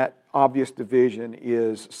 And that obvious division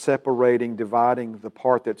is dividing the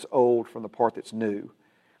part that's old from the part that's new.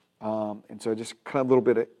 And so just kind of a little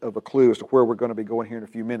bit of a clue as to where we're going to be going here in a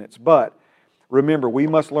few minutes. But remember, we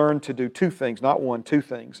must learn to do two things, not one, two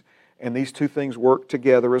things. And these two things work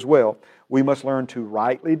together as well. We must learn to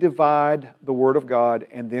rightly divide the Word of God,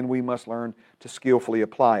 and then we must learn to skillfully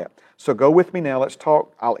apply it. So go with me now. Let's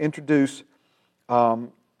talk. I'll introduce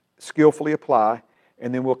skillfully apply,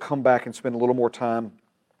 and then we'll come back and spend a little more time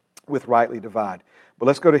with rightly divide. But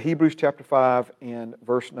let's go to Hebrews chapter 5 and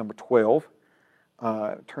verse number 12.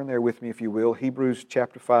 Turn there with me, if you will. Hebrews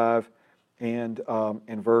chapter 5 and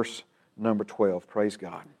verse number 12. Praise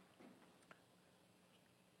God.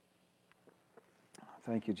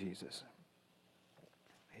 Thank you, Jesus.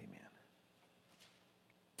 Amen.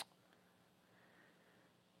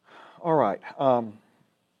 All right.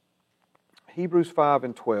 Hebrews 5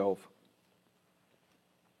 and 12.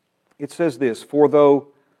 It says this: "For though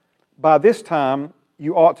by this time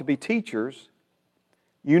you ought to be teachers,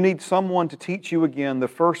 you need someone to teach you again the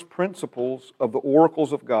first principles of the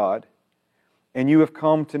oracles of God, and you have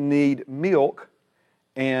come to need milk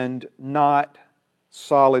and not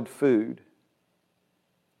solid food.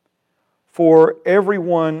 For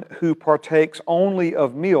everyone who partakes only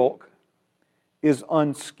of milk is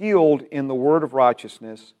unskilled in the word of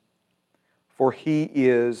righteousness, for he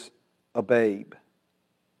is a babe.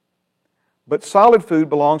 But solid food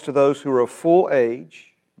belongs to those who are of full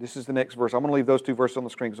age." This is the next verse. I'm going to leave those two verses on the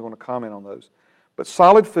screen because I want to comment on those. "But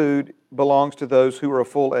solid food belongs to those who are of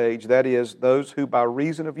full age, that is, those who by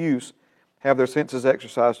reason of use have their senses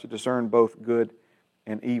exercised to discern both good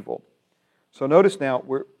and evil." So notice now,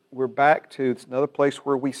 we're back to another place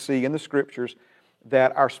where we see in the Scriptures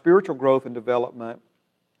that our spiritual growth and development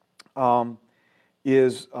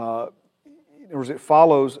it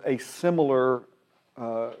follows a similar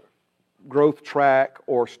growth track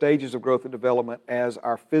or stages of growth and development as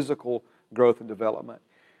our physical growth and development.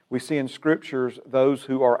 We see in Scriptures those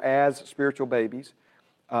who are as spiritual babies.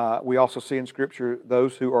 We also see in Scripture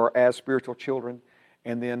those who are as spiritual children,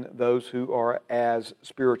 and then those who are as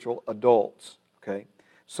spiritual adults. Okay,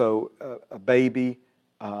 so a baby,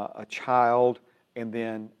 a child, and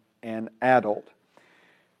then an adult.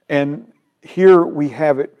 And here we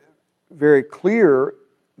have it very clear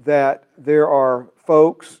that there are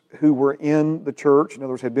folks who were in the church, in other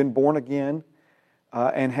words, had been born again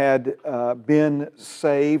and had been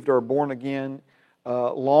saved or born again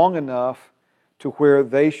long enough to where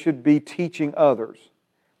they should be teaching others.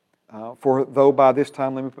 For though by this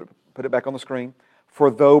time, let me put it back on the screen.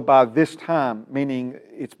 For though by this time, meaning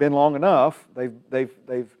it's been long enough, they've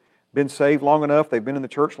been saved long enough, they've been in the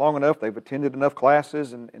church long enough, they've attended enough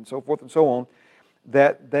classes and so forth and so on,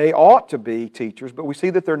 that they ought to be teachers, but we see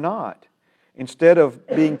that they're not. Instead of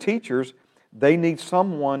being teachers, they need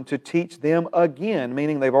someone to teach them again,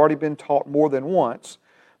 meaning they've already been taught more than once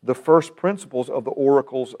the first principles of the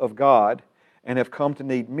oracles of God and have come to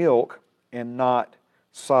need milk and not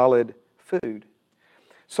solid food.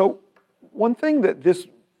 So one thing that this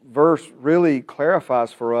verse really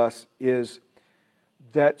clarifies for us is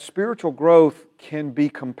that spiritual growth can be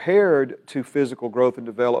compared to physical growth and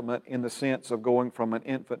development in the sense of going from an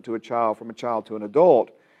infant to a child, from a child to an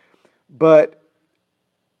adult. But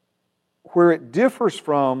where it differs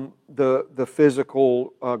from the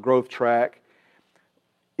physical growth track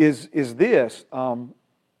is this.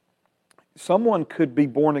 Someone could be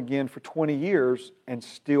born again for 20 years and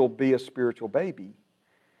still be a spiritual baby.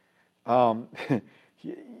 I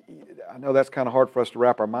know that's kind of hard for us to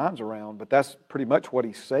wrap our minds around, but that's pretty much what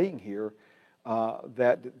he's saying here,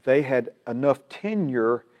 that they had enough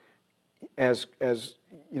tenure as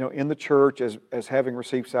in the church, as having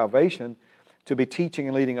received salvation, to be teaching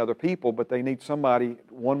and leading other people, but they need somebody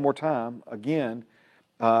one more time, again,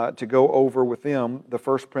 to go over with them the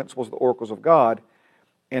first principles of the oracles of God,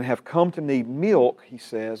 and have come to need milk, he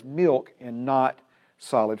says, milk and not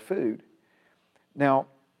solid food. Now,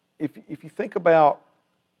 if you think about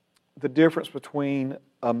the difference between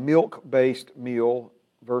a milk-based meal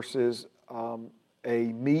versus a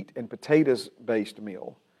meat and potatoes-based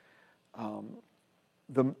meal,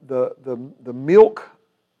 the milk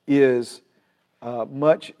is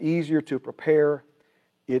much easier to prepare,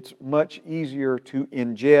 it's much easier to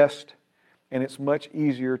ingest, and it's much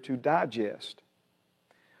easier to digest.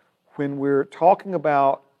 When we're talking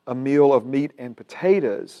about a meal of meat and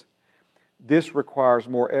potatoes, this requires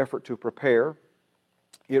more effort to prepare.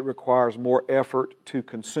 It requires more effort to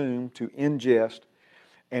consume, to ingest,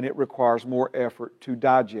 and it requires more effort to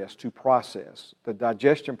digest, to process. The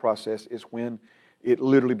digestion process is when it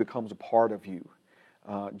literally becomes a part of you.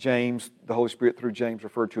 James, the Holy Spirit through James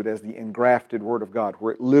referred to it as the engrafted Word of God,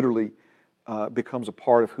 where it literally becomes a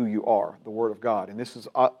part of who you are, the Word of God. And this is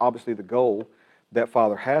obviously the goal that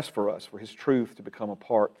Father has for us, for His truth to become a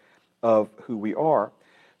part of who we are.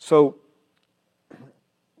 So,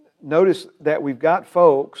 notice that we've got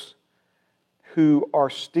folks who are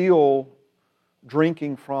still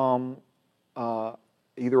drinking from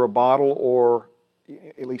either a bottle or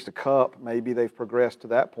at least a cup. Maybe they've progressed to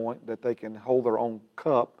that point that they can hold their own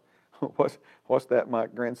cup. What's that my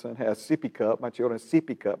grandson has? Sippy cup. My children have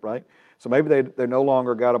sippy cup, right? So maybe they no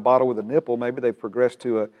longer got a bottle with a nipple. Maybe they've progressed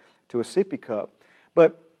to a sippy cup.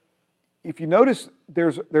 But if you notice,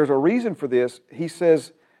 there's a reason for this. He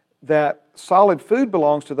says that solid food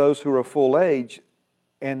belongs to those who are of full age.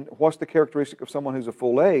 And what's the characteristic of someone who's of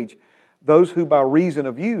full age? Those who by reason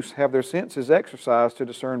of use have their senses exercised to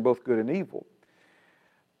discern both good and evil.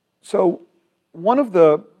 So one of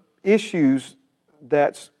the issues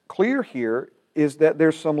that's clear here is that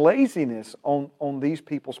there's some laziness on these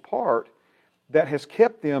people's part that has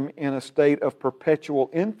kept them in a state of perpetual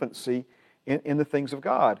infancy in the things of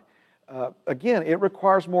God. Again, it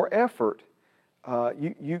requires more effort.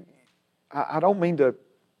 I don't mean to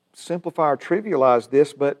simplify or trivialize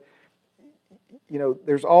this, but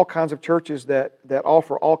there's all kinds of churches that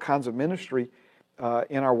offer all kinds of ministry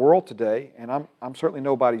in our world today, and I'm certainly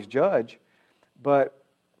nobody's judge. But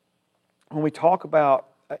when we talk about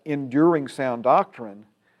enduring sound doctrine,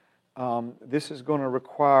 this is going to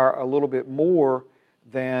require a little bit more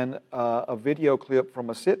than a video clip from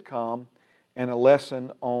a sitcom and a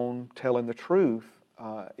lesson on telling the truth,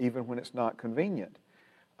 even when it's not convenient.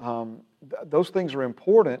 Those things are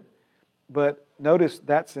important, but notice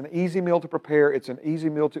that's an easy meal to prepare, it's an easy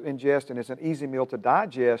meal to ingest, and it's an easy meal to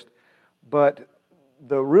digest, but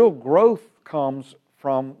the real growth comes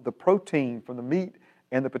from the protein, from the meat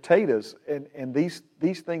and the potatoes, and these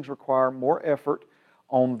things require more effort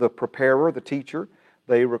on the preparer, the teacher.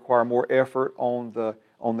 They require more effort on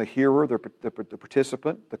the hearer, the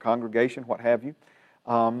participant, the congregation, what have you.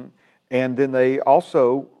 And then they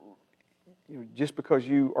also, just because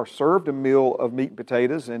you are served a meal of meat and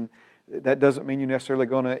potatoes, and that doesn't mean you're necessarily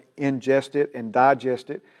going to ingest it and digest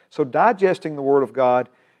it. So digesting the Word of God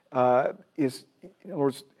is, in other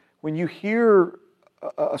words, when you hear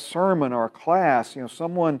a sermon or a class,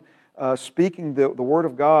 someone speaking the Word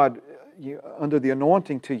of God under the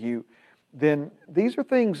anointing to you, then these are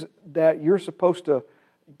things that you're supposed to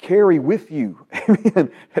carry with you. Amen.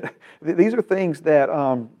 These are things that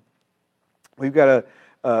we've got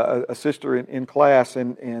a sister in class,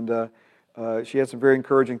 and she had some very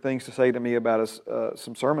encouraging things to say to me about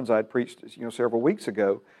some sermons I had preached several weeks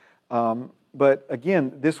ago. But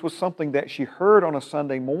again, this was something that she heard on a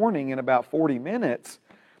Sunday morning in about 40 minutes,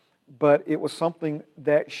 but it was something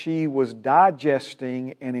that she was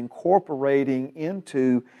digesting and incorporating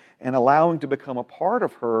into and allowing to become a part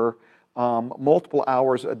of her multiple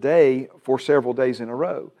hours a day for several days in a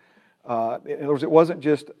row. In other words, it wasn't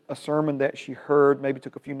just a sermon that she heard, maybe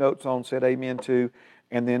took a few notes on, said amen to,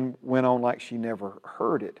 and then went on like she never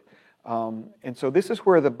heard it. And so this is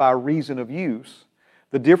where by reason of use,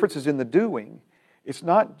 the difference is in the doing. It's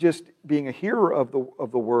not just being a hearer of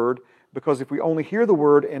the Word, because if we only hear the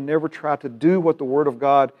Word and never try to do what the Word of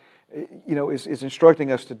God is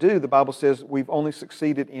instructing us to do, the Bible says we've only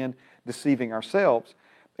succeeded in deceiving ourselves.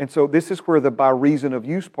 And so this is where the by reason of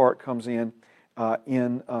use part comes in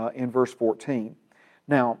verse 14.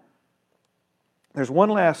 Now, there's one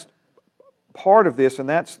last part of this, and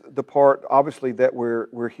that's the part, obviously, that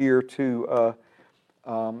we're here to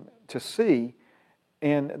see,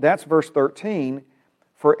 and that's verse 13.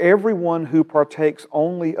 For everyone who partakes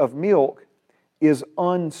only of milk is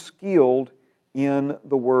unskilled in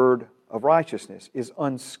the word of righteousness. Is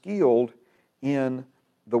unskilled in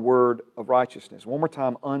the word of righteousness. One more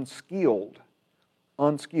time, unskilled.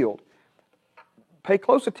 Unskilled. Pay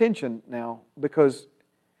close attention now, because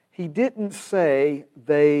he didn't say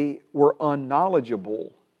they were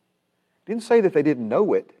unknowledgeable. He didn't say that they didn't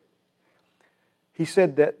know it. He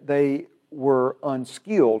said that they were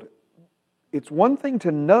unskilled. It's one thing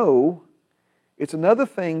to know, it's another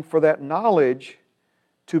thing for that knowledge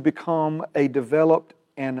to become a developed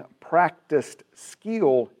and practiced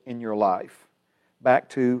skill in your life. Back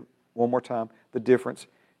to, one more time, the difference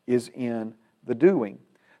is in the doing.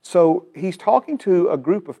 So he's talking to a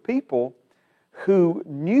group of people who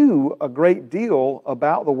knew a great deal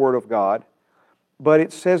about the Word of God, but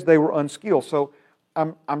it says they were unskilled. So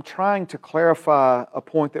I'm trying to clarify a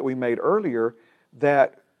point that we made earlier,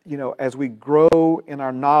 that as we grow in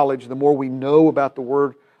our knowledge, the more we know about the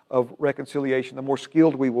word of reconciliation, the more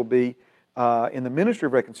skilled we will be in the ministry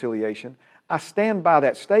of reconciliation. I stand by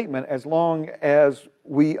that statement as long as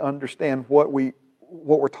we understand what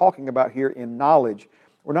we're talking about here in knowledge.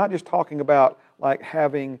 We're not just talking about like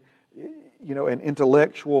having an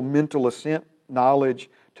intellectual, mental assent knowledge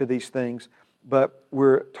to these things, but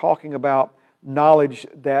we're talking about knowledge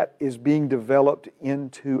that is being developed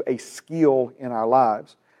into a skill in our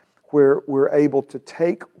lives, where we're able to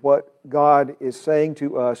take what God is saying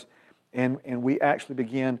to us and we actually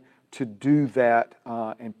begin to do that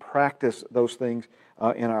and practice those things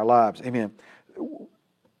in our lives. Amen.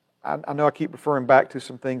 I know I keep referring back to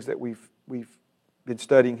some things that we've been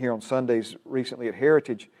studying here on Sundays recently at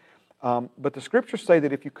Heritage, but the Scriptures say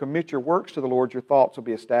that if you commit your works to the Lord, your thoughts will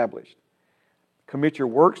be established. Commit your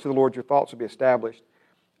works to the Lord, your thoughts will be established.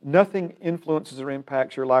 Nothing influences or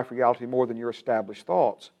impacts your life reality more than your established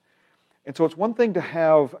thoughts. And so it's one thing to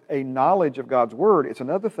have a knowledge of God's Word. It's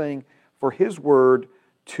another thing for His Word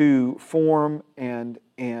to form and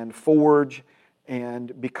forge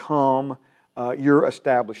and become your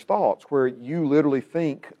established thoughts, where you literally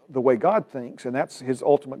think the way God thinks. And that's His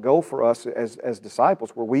ultimate goal for us as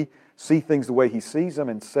disciples, where we see things the way He sees them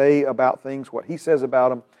and say about things what He says about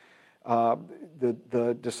them.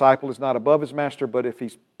 The disciple is not above his master, but if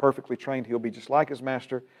he's perfectly trained, he'll be just like his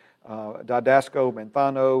master. Didasko,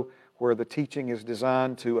 menthano, where the teaching is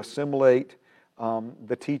designed to assimilate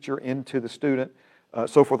the teacher into the student,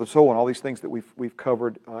 so forth and so on. All these things that we've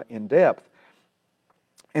covered in depth.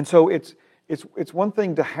 And so it's one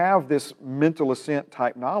thing to have this mental assent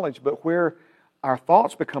type knowledge, but where our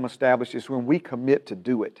thoughts become established is when we commit to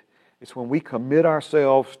do it. It's when we commit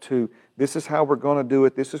ourselves to, this is how we're going to do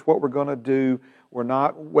it, this is what we're going to do. We're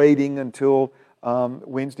not waiting until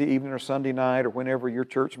Wednesday evening or Sunday night or whenever your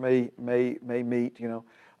church may meet,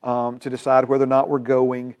 to decide whether or not we're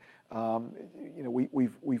going.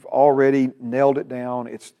 We've already nailed it down.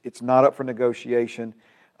 It's not up for negotiation.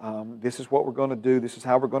 This is what we're going to do. This is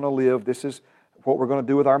how we're going to live. This is what we're going to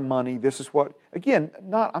do with our money. This is what, again,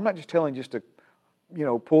 I'm not just telling just to,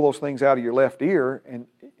 pull those things out of your left ear,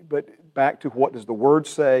 but back to what does the Word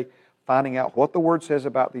say, finding out what the Word says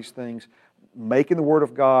about these things, making the Word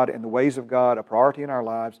of God and the ways of God a priority in our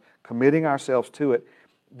lives, committing ourselves to it.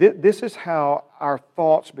 This is how our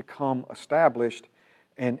thoughts become established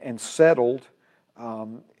and settled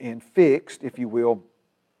and fixed, if you will,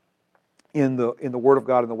 in the Word of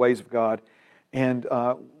God and the ways of God. And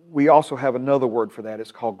we also have another word for that.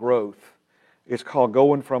 It's called growth. It's called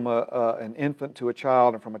going from an infant to a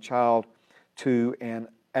child and from a child to an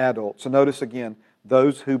adult. So notice again,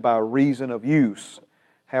 those who by reason of use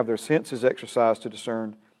have their senses exercised to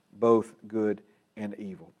discern both good and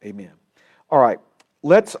evil. Amen. All right,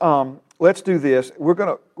 let's do this. We're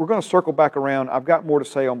gonna circle back around. I've got more to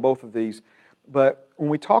say on both of these, but when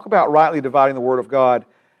we talk about rightly dividing the Word of God,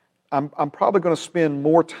 I'm probably going to spend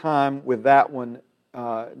more time with that one.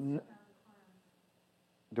 Do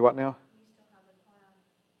what now?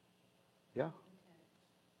 Yeah.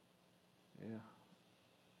 Yeah.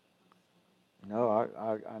 No,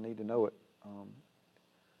 I need to know it.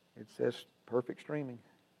 It says perfect streaming.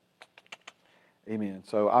 Amen.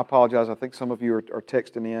 So I apologize. I think some of you are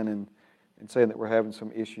texting in and saying that we're having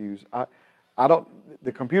some issues. I don't.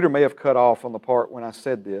 The computer may have cut off on the part when I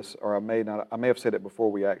said this, or I may not. I may have said it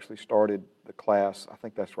before we actually started the class. I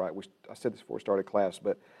think that's right. I said this before we started class,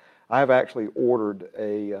 but I have actually ordered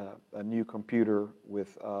a new computer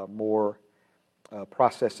with more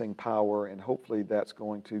processing power, and hopefully that's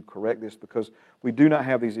going to correct this, because we do not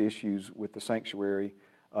have these issues with the sanctuary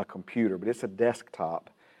computer, but it's a desktop,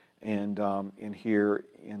 and in here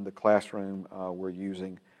in the classroom we're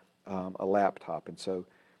using a laptop, and so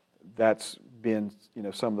that's been,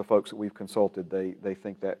 some of the folks that we've consulted, they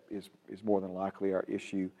think that is more than likely our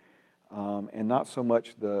issue, and not so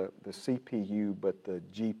much the CPU, but the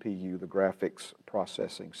GPU, the graphics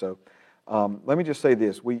processing. So let me just say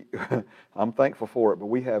this: I'm thankful for it, but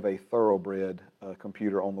we have a thoroughbred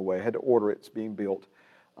computer on the way. I had to order it; it's being built,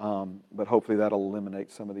 but hopefully that'll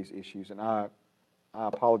eliminate some of these issues. And I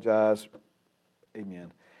apologize,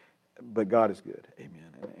 Amen. But God is good,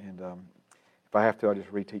 Amen. And if I have to, I'll just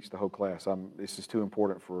reteach the whole class. This is too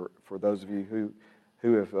important for those of you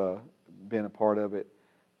who have been a part of it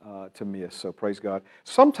to miss. So praise God.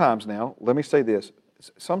 Sometimes now, let me say this.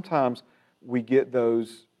 Sometimes we get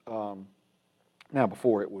those. Now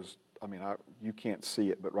before it was, you can't see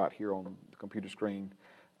it, but right here on the computer screen,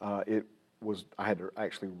 I had to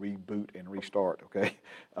actually reboot and restart. Okay,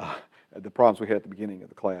 the problems we had at the beginning of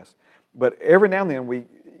the class. But every now and then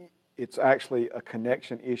it's actually a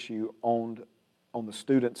connection issue on the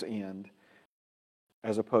student's end,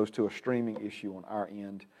 as opposed to a streaming issue on our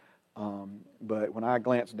end. But when I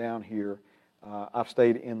glance down here, I've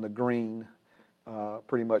stayed in the green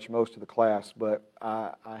pretty much most of the class, but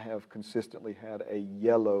I have consistently had a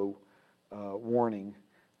yellow warning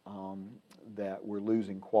that we're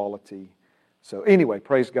losing quality. So anyway,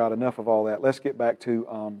 praise God, enough of all that. Let's get back to,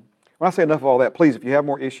 when I say enough of all that, please, if you have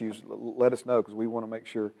more issues, let us know, because we want to make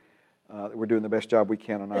sure that we're doing the best job we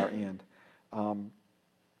can on our end.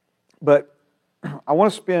 But I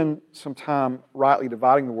want to spend some time rightly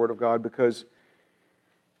dividing the Word of God, because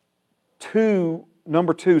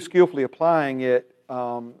number two, skillfully applying it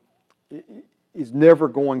is never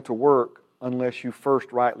going to work unless you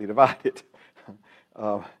first rightly divide it.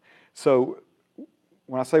 So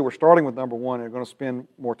when I say we're starting with number one and we're going to spend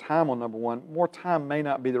more time on number one, more time may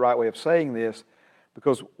not be the right way of saying this,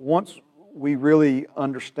 because once we really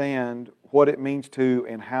understand what it means to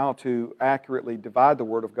and how to accurately divide the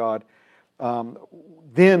Word of God,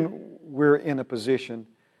 then we're in a position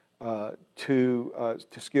to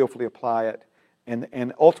skillfully apply it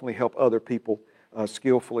and ultimately help other people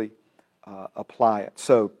skillfully apply it.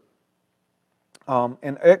 So,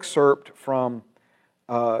 an excerpt from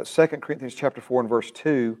 2 Corinthians chapter 4 and verse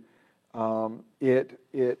 2,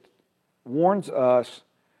 it warns us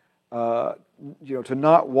to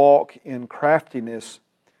not walk in craftiness,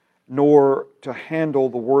 nor to handle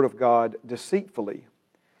the Word of God deceitfully.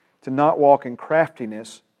 To not walk in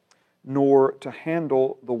craftiness, nor to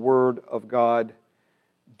handle the Word of God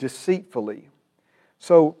deceitfully.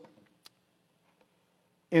 So,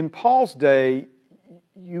 in Paul's day,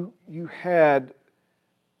 you had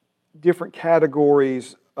different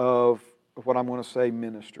categories of what I'm going to say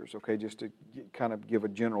ministers, okay, just to kind of give a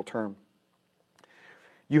general term.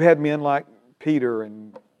 You had men like Peter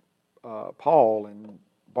and Paul and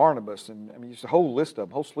Barnabas, and just a whole list of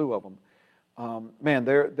them, a whole slew of them.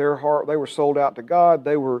 Their heart, they were sold out to God.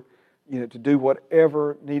 They were, to do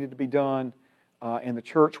whatever needed to be done, and the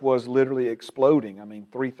church was literally exploding.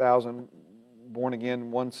 3,000 born again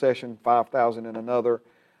in one session, 5,000 in another.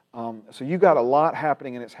 So you got a lot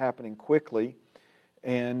happening, and it's happening quickly.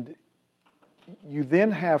 And you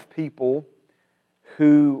then have people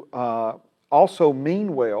who also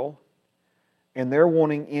mean well, and they're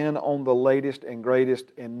wanting in on the latest and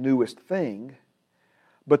greatest and newest thing,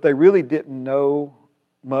 but they really didn't know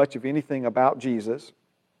much of anything about Jesus,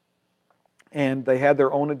 and they had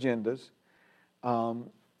their own agendas,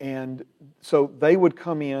 And so they would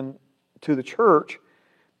come in to the church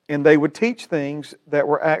and they would teach things that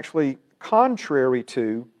were actually contrary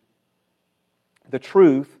to the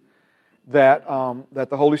truth that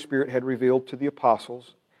the Holy Spirit had revealed to the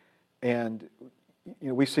apostles. And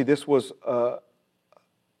we see this was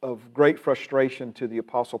of great frustration to the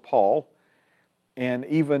Apostle Paul, and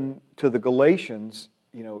even to the Galatians.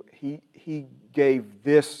 He gave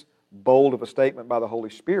this bold of a statement by the Holy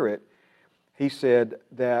Spirit. He said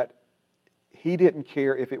that he didn't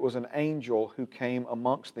care if it was an angel who came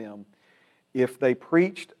amongst them, if they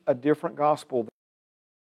preached a different gospel than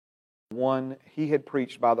the one he had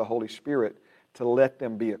preached by the Holy Spirit, to let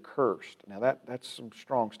them be accursed. Now that's some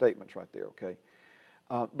strong statements right there, okay?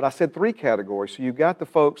 But I said 3 categories. So you've got the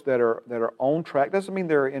folks that are on track. Doesn't mean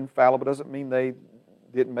they're infallible. Doesn't mean they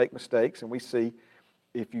didn't make mistakes. And we see,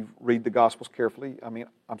 if you read the Gospels carefully,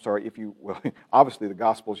 obviously the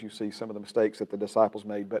Gospels, you see some of the mistakes that the disciples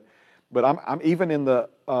made. But I'm even in the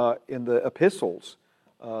epistles,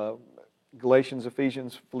 Galatians,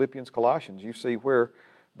 Ephesians, Philippians, Colossians. You see where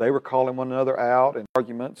they were calling one another out and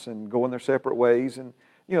arguments and going their separate ways, and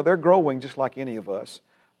they're growing just like any of us.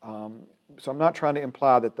 So I'm not trying to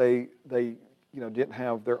imply that they didn't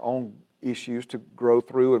have their own issues to grow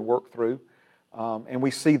through and work through, and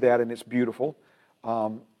we see that, and it's beautiful.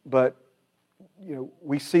 But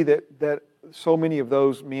we see that so many of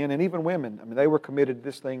those men and even women, they were committed to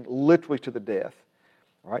this thing literally to the death.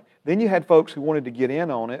 Right? Then you had folks who wanted to get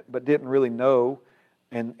in on it but didn't really know,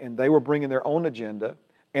 and they were bringing their own agenda.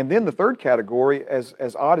 And then the third category,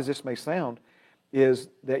 as odd as this may sound, is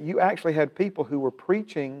that you actually had people who were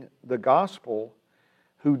preaching the gospel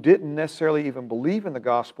who didn't necessarily even believe in the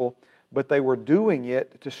gospel, but they were doing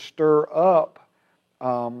it to stir up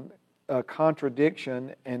a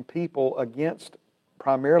contradiction and people against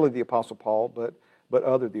primarily the Apostle Paul, but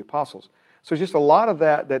other the apostles. So just a lot of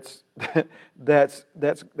that's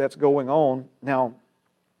going on. Now,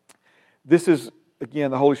 this is,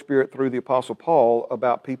 again, the Holy Spirit through the Apostle Paul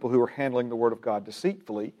about people who are handling the Word of God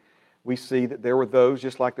deceitfully. We see that there were those,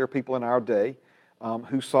 just like there are people in our day,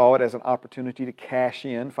 who saw it as an opportunity to cash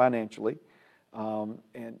in financially. And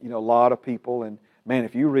a lot of people, and man,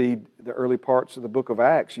 if you read the early parts of the book of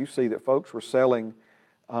Acts, you see that folks were selling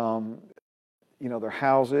their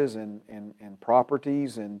houses and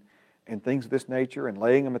properties and things of this nature, and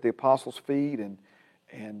laying them at the apostles' feet,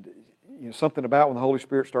 and something about when the Holy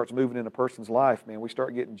Spirit starts moving in a person's life, man, we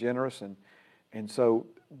start getting generous, and so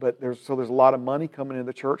there's a lot of money coming into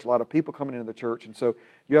the church, a lot of people coming into the church, and so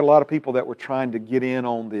you had a lot of people that were trying to get in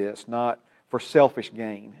on this, not for selfish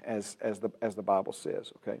gain, as the Bible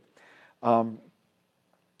says. Okay.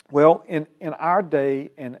 Well, in our day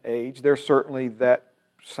and age, there's certainly that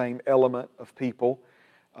same element of people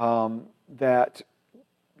that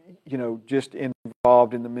just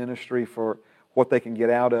involved in the ministry for what they can get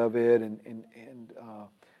out of it, and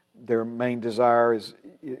their main desire is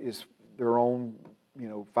their own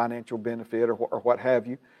financial benefit or what have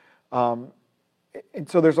you. And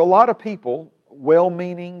so there's a lot of people,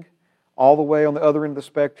 well-meaning, all the way on the other end of the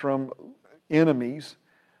spectrum, enemies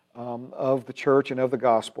of the church and of the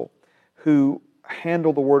gospel, who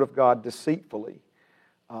handle the Word of God deceitfully.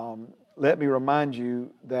 Let me remind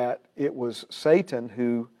you that it was Satan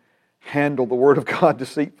who handled the Word of God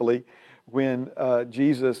deceitfully when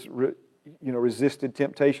Jesus resisted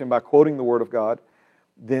temptation by quoting the Word of God.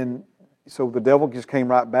 So the devil just came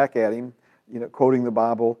right back at him, quoting the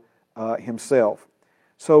Bible himself.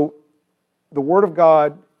 So the Word of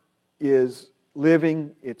God is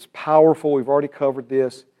living, it's powerful, we've already covered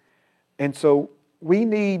this. And so we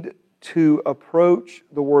need to approach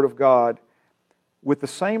the Word of God with the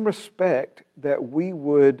same respect that we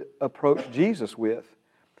would approach Jesus with.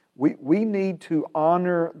 We need to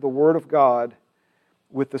honor the Word of God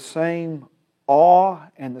with the same awe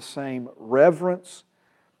and the same reverence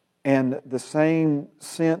and the same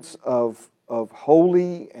sense of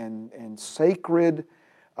holy and sacred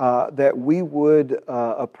that we would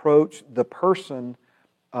approach the person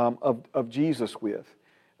of Jesus with.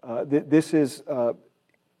 This is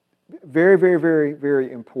very, very, very,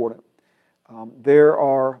 very important. There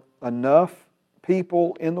are enough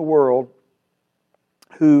people in the world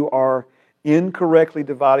who are incorrectly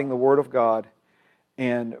dividing the Word of God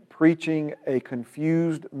and preaching a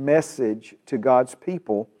confused message to God's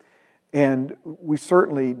people, and we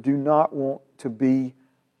certainly do not want to be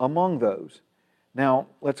among those. Now,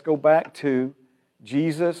 let's go back to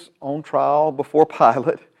Jesus on trial before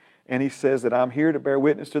Pilate, and he says that I'm here to bear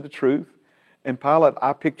witness to the truth. And Pilate,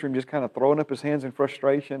 I picture him just kind of throwing up his hands in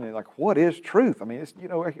frustration and like, what is truth? I mean,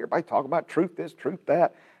 everybody talk about truth this, truth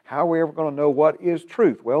that. How are we ever going to know what is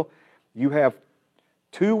truth? Well, you have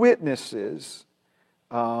 2 witnesses,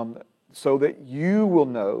 so that you will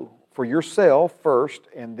know for yourself first,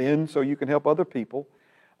 and then so you can help other people.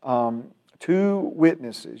 2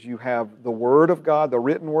 witnesses. You have the Word of God, the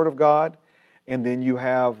written Word of God, and then you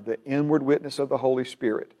have the inward witness of the Holy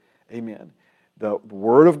Spirit. Amen. The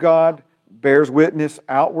Word of God bears witness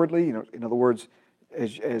outwardly. In other words,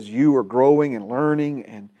 as you are growing and learning,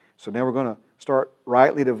 and so now we're going to start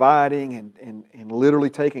rightly dividing and literally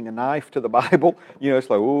taking a knife to the Bible. It's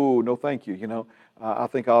like, oh, no thank you. I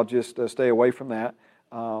think I'll just stay away from that.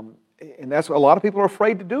 And that's a lot of people are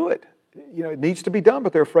afraid to do it. It needs to be done,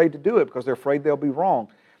 but they're afraid to do it because they're afraid they'll be wrong.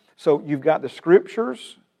 So you've got the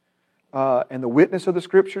Scriptures and the witness of the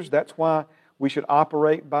Scriptures. That's why we should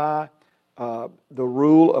operate by the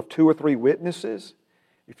rule of 2 or 3 witnesses.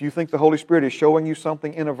 If you think the Holy Spirit is showing you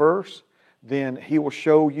something in a verse, then He will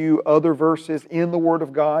show you other verses in the Word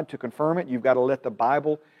of God to confirm it. You've got to let the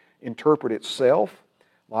Bible interpret itself.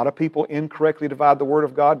 A lot of people incorrectly divide the Word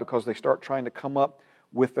of God because they start trying to come up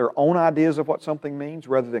with their own ideas of what something means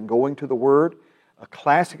rather than going to the Word. A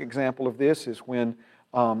classic example of this is when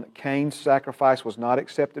Cain's sacrifice was not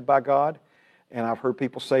accepted by God. And I've heard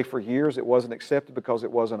people say for years it wasn't accepted because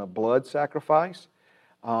it wasn't a blood sacrifice.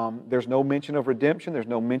 There's no mention of redemption. There's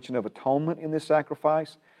no mention of atonement in this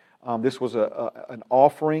sacrifice. This was an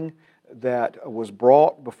offering that was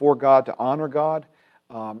brought before God to honor God.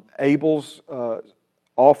 Abel's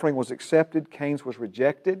offering was accepted. Cain's was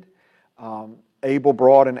rejected. Abel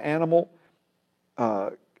brought an animal.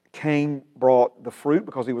 Cain brought the fruit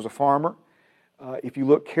because he was a farmer. If you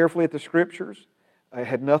look carefully at the Scriptures, it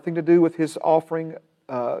had nothing to do with his offering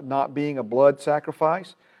not being a blood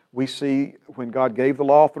sacrifice. We see when God gave the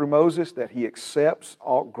law through Moses that He accepts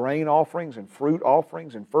all grain offerings and fruit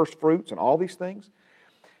offerings and first fruits and all these things.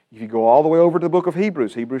 If you go all the way over to the book of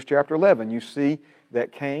Hebrews, Hebrews chapter 11, you see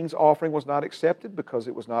that Cain's offering was not accepted because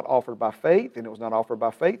it was not offered by faith, and it was not offered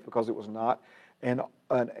by faith because it was not an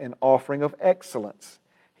offering of excellence.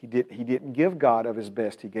 He didn't give God of his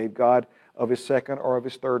best. He gave God of his second or of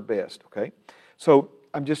his third best. Okay, so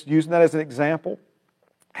I'm just using that as an example.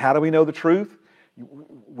 How do we know the truth?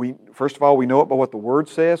 First of all, we know it by what the Word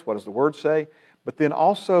says. What does the Word say? But then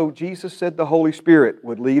also, Jesus said the Holy Spirit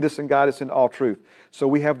would lead us and guide us into all truth. So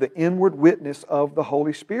we have the inward witness of the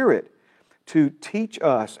Holy Spirit to teach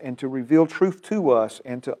us and to reveal truth to us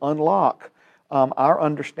and to unlock our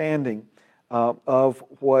understanding of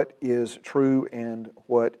what is true and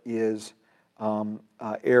what is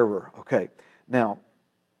error. Okay, now,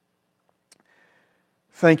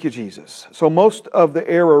 thank you, Jesus. So most of the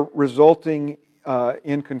error resulting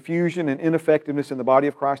in confusion and ineffectiveness in the body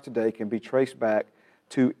of Christ today can be traced back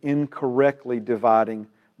to incorrectly dividing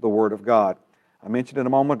the Word of God. I mentioned it a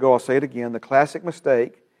moment ago, I'll say it again. The classic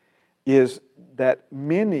mistake is that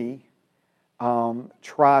many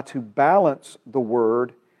try to balance the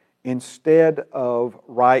Word instead of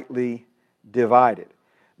rightly divide it.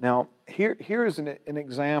 Now, here is an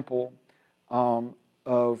example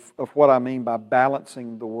of what I mean by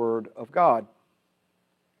balancing the Word of God.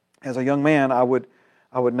 As a young man, I would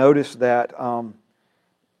notice that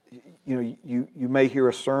you may hear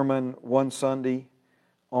a sermon one Sunday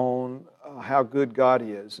on how good God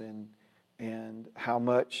is and how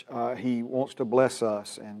much He wants to bless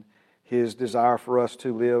us and His desire for us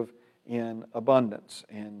to live in abundance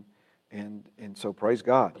and so praise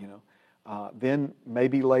God. Then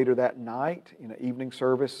maybe later that night in an evening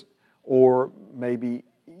service, or maybe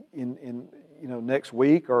in next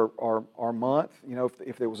week or month,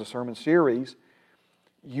 if there was a sermon series,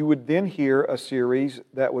 you would then hear a series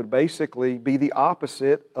that would basically be the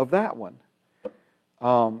opposite of that one.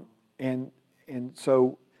 And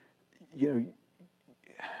so,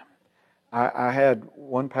 I had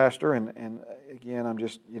one pastor, and again, I'm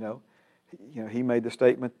just, he made the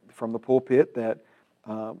statement from the pulpit that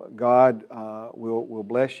God will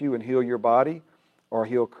bless you and heal your body, or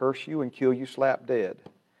He'll curse you and kill you slap dead.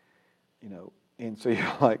 And so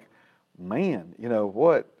you're like, man,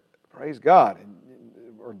 what? Praise God,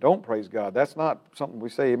 or don't praise God. That's not something we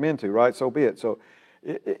say amen to, right? So be it. So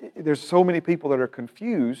there's so many people that are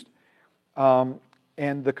confused,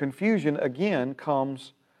 and the confusion, again,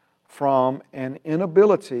 comes from an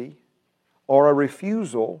inability or a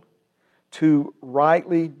refusal to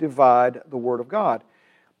rightly divide the Word of God.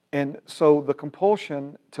 And so the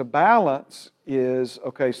compulsion to balance is,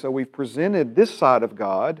 okay, so we've presented this side of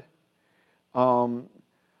God,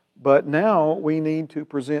 but now we need to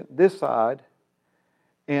present this side,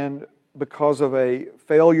 and because of a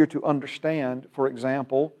failure to understand, for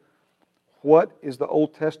example, what is the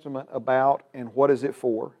Old Testament about and what is it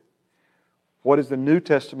for? What is the New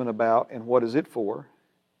Testament about and what is it for?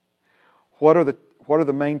 What what are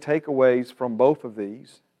the main takeaways from both of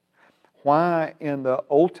these? Why in the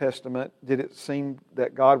Old Testament did it seem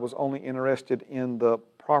that God was only interested in the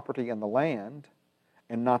property and the land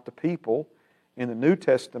and not the people? In the New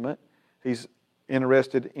Testament, He's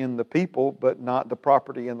interested in the people but not the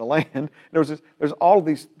property and the land. There's all of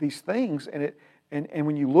these things, and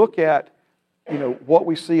when you look at what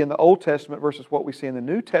we see in the Old Testament versus what we see in the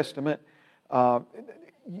New Testament,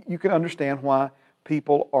 you can understand why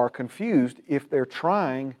people are confused if they're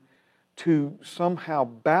trying to somehow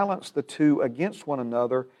balance the two against one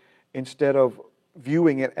another instead of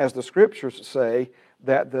viewing it as the Scriptures say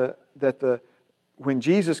that when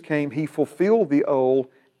Jesus came, He fulfilled the old,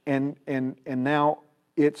 and now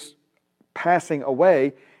it's passing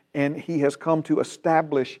away, and He has come to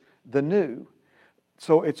establish the new.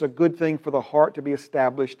 So it's a good thing for the heart to be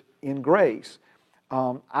established in grace.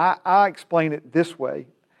 I explain it this way.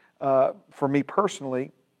 For me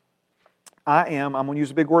personally, I'm going to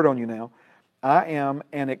use a big word on you now, I am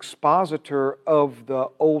an expositor of the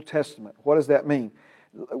Old Testament. What does that mean?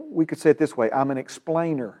 We could say it this way: I'm an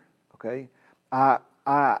explainer. Okay, I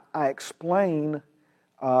explain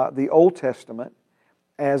the Old Testament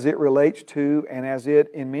as it relates to, and as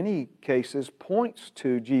it in many cases points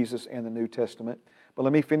to, Jesus and the New Testament. But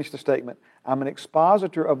let me finish the statement. I'm an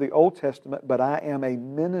expositor of the Old Testament, but I am a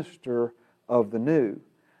minister of the New.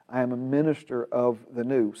 I am a minister of the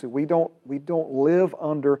New. See, we don't live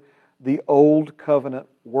under the old covenant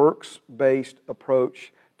works-based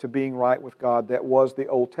approach to being right with God that was the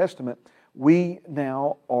Old Testament. We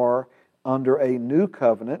now are under a new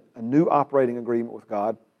covenant, a new operating agreement with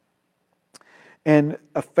God. And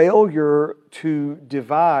a failure to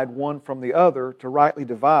divide one from the other, to rightly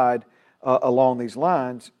divide along these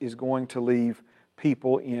lines, is going to leave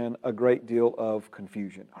people in a great deal of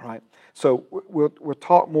confusion. All right. So we'll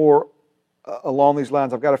talk more along these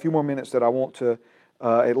lines. I've got a few more minutes that I want to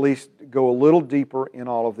at least go a little deeper in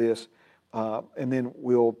all of this, and then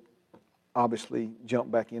we'll obviously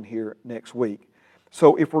jump back in here next week.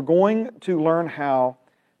 So if we're going to learn how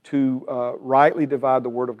to rightly divide the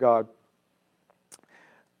Word of God,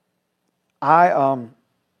 I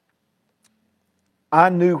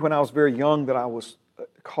knew when I was very young that I was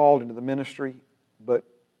called into the ministry, but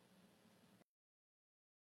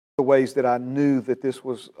the ways that I knew that this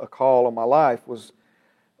was a call on my life was,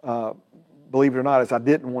 believe it or not, is I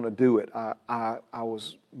didn't want to do it. I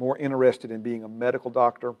was more interested in being a medical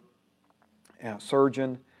doctor and a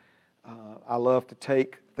surgeon. I love to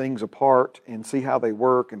take things apart and see how they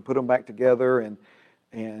work and put them back together. And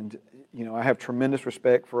I have tremendous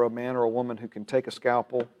respect for a man or a woman who can take a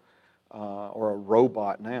scalpel or a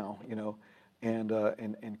robot now,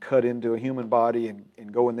 and cut into a human body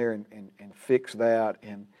and go in there and fix that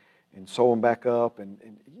and sew them back up.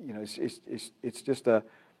 And it's just a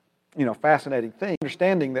fascinating thing.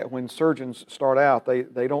 Understanding that when surgeons start out,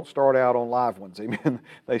 they don't start out on live ones. Amen.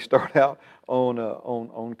 They start out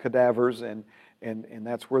on cadavers, and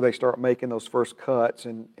that's where they start making those first cuts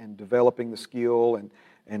and developing the skill,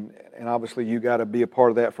 and obviously you got to be a part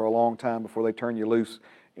of that for a long time before they turn you loose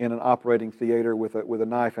in an operating theater with a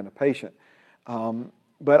knife and a patient.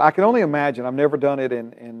 But I can only imagine. I've never done it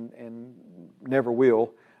and never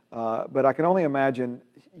will. But I can only imagine,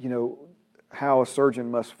 how a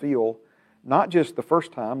surgeon must feel, not just the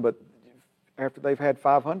first time, but after they've had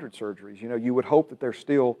 500 surgeries. You would hope that they're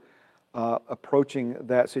still approaching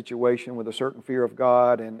that situation with a certain fear of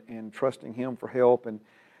God and trusting Him for help and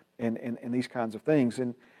these kinds of things.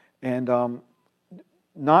 And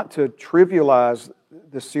not to trivialize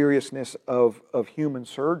the seriousness of human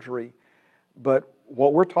surgery, but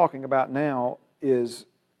what we're talking about now is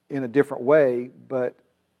in a different way, but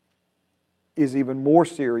is even more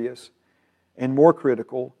serious and more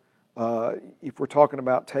critical if we're talking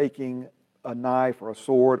about taking a knife or a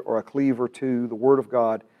sword or a cleaver to the Word of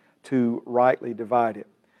God to rightly divide it.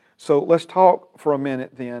 So let's talk for a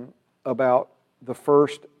minute then about the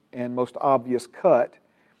first and most obvious cut.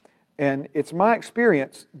 And it's my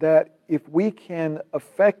experience that if we can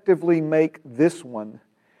effectively make this one,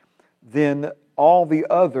 then all the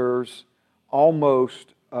others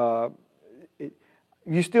almost,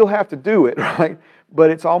 you still have to do it, right? But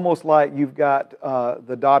it's almost like you've got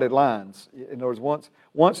the dotted lines. In other words,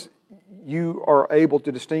 once you are able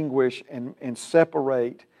to distinguish and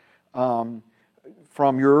separate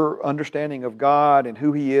from your understanding of God and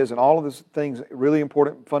who He is and all of those things, really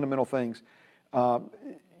important fundamental things,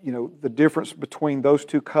 the difference between those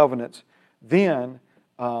two covenants, then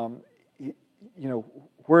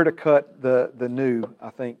where to cut the new, I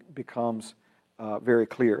think, becomes very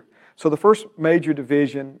clear. So the first major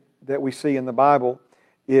division that we see in the Bible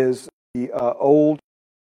is the Old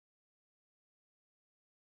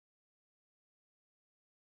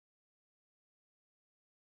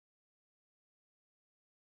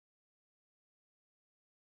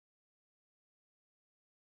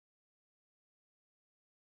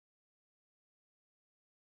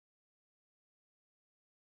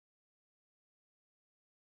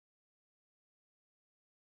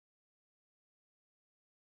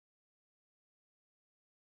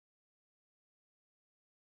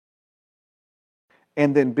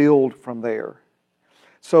and then build from there.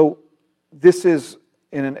 So this is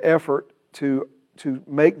in an effort to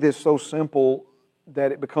make this so simple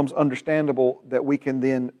that it becomes understandable that we can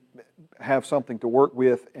then have something to work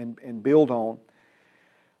with and build on.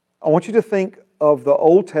 I want you to think of the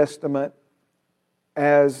Old Testament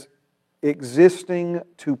as existing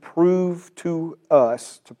to prove to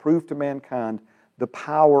us, to prove to mankind, the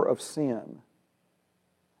power of sin.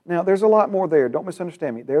 Now, there's a lot more there. Don't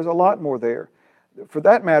misunderstand me. There's a lot more there. For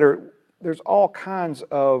that matter, there's all kinds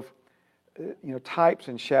of types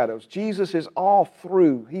and shadows. Jesus is all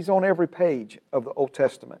through. He's on every page of the Old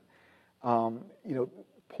Testament.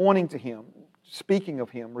 Pointing to Him, speaking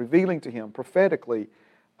of Him, revealing to Him prophetically.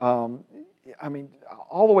 All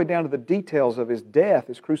the way down to the details of His death,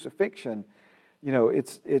 His crucifixion.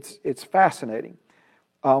 It's fascinating.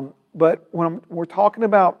 But when we're talking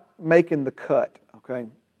about making the cut, okay,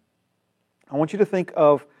 I want you to think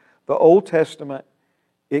of the Old Testament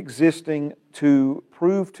existing to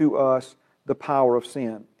prove to us the power of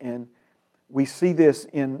sin. And we see this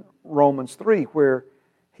in Romans 3, where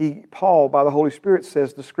Paul, by the Holy Spirit,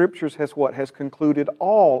 says the Scriptures has concluded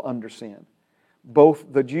all under sin.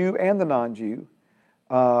 Both the Jew and the non-Jew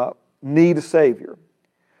need a Savior.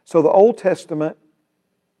 So the Old Testament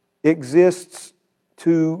exists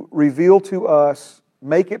to reveal to us,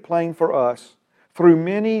 make it plain for us, through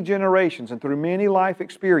many generations and through many life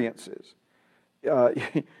experiences.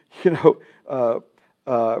 It's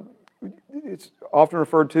often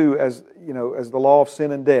referred to as the law of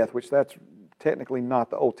sin and death, which that's technically not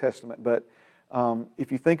the Old Testament. But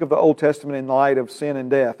if you think of the Old Testament in light of sin and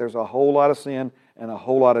death, there's a whole lot of sin and a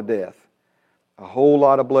whole lot of death, a whole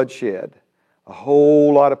lot of bloodshed, a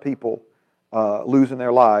whole lot of people losing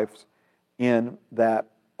their lives in that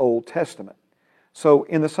Old Testament. So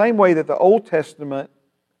in the same way that the Old Testament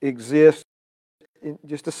exists,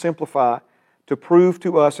 just to simplify, to prove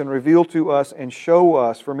to us and reveal to us and show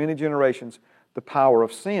us for many generations the power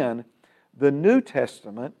of sin, the New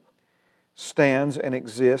Testament stands and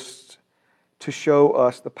exists to show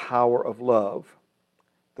us the power of love.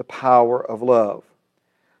 The power of love.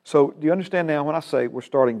 So do you understand now when I say we're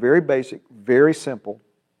starting very basic, very simple?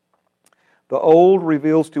 The old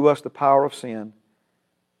reveals to us the power of sin.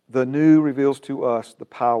 The new reveals to us the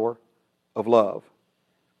power of love.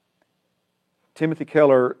 Timothy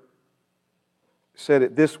Keller said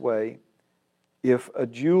it this way: if a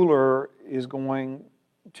jeweler is going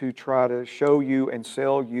to try to show you and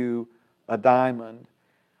sell you a diamond,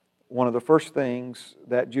 one of the first things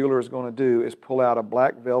that jeweler is going to do is pull out a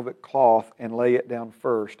black velvet cloth and lay it down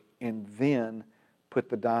first, and then put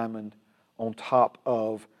the diamond on top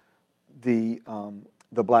of the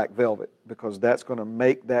black velvet, because that's going to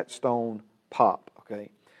make that stone pop. Okay,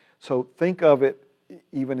 so think of it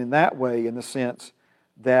even in that way, in the sense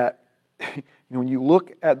that when you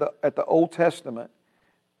look at the Old Testament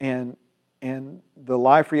and the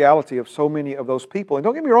life reality of so many of those people, and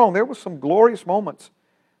don't get me wrong, there was some glorious moments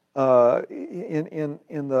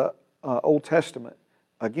in the Old Testament.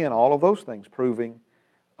 Again, all of those things proving,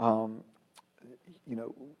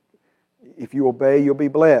 if you obey, you'll be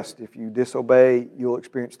blessed. If you disobey, you'll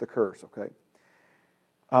experience the curse. Okay.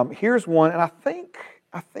 Here's one, and I think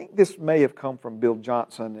this may have come from Bill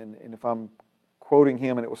Johnson, and if I'm quoting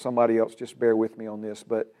him and it was somebody else, just bear with me on this.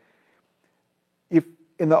 But if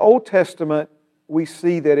in the Old Testament we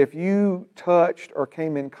see that if you touched or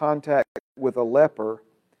came in contact with a leper,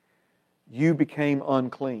 you became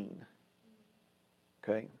unclean.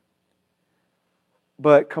 Okay.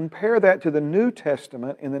 But compare that to the New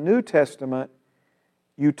Testament. In the New Testament,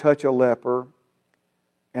 you touch a leper,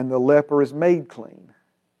 and the leper is made clean.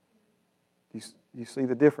 You see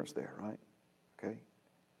the difference there, right? Okay.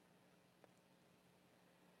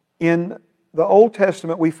 In the Old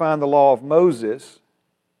Testament, we find the law of Moses,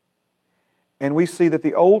 and we see that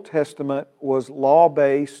the Old Testament was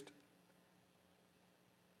law-based,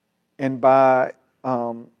 and by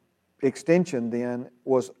extension then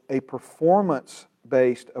was a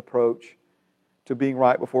performance-based approach to being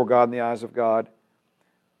right before God in the eyes of God,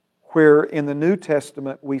 where in the New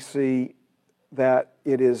Testament we see that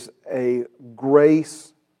it is a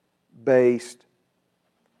grace-based,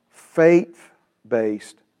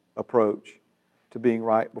 faith-based approach to being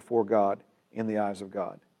right before God in the eyes of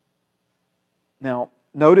God. Now,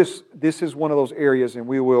 notice this is one of those areas, and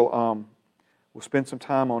we'll spend some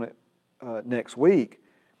time on it next week.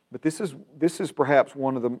 But this is perhaps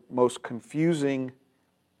one of the most confusing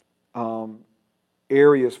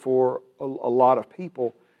areas for a lot of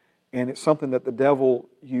people, and it's something that the devil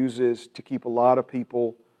uses to keep a lot of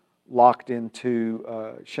people locked into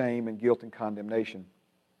shame and guilt and condemnation.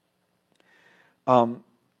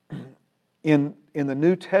 In the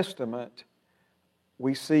New Testament,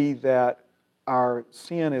 we see that our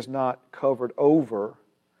sin is not covered over,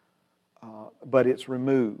 but it's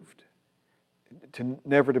removed,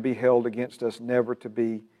 never to be held against us, never to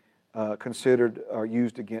be considered or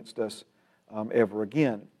used against us ever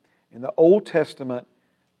again. In the Old Testament,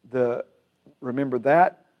 remember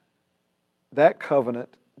that covenant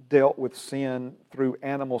dealt with sin through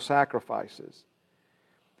animal sacrifices.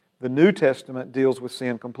 The New Testament deals with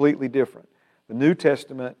sin completely different. The New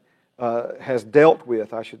Testament has dealt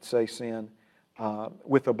with, I should say, sin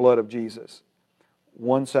with the blood of Jesus.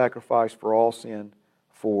 One sacrifice for all sin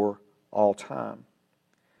for all time.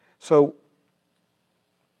 So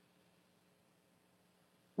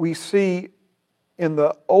we see in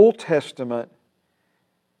the Old Testament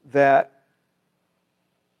that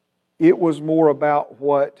it was more about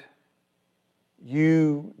what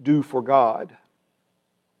you do for God.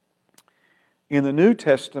 In the New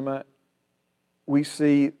Testament, we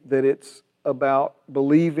see that it's about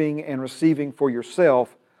believing and receiving for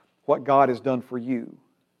yourself what God has done for you.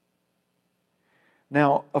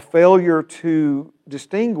 Now, a failure to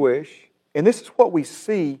distinguish, and this is what we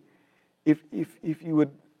see, if you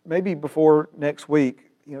would, maybe before next week,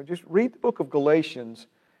 just read the book of Galatians,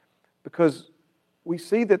 because we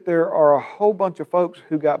see that there are a whole bunch of folks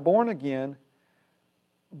who got born again,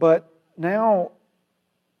 but now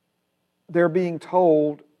they're being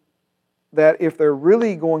told that if they're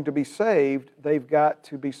really going to be saved, they've got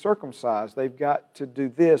to be circumcised. They've got to do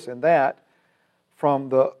this and that from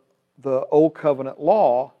the Old Covenant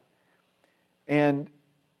law. And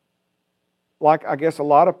like I guess a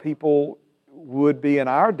lot of people would be in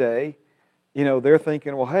our day, they're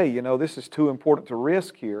thinking, well, hey, this is too important to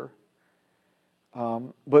risk here.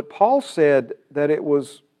 But Paul said that it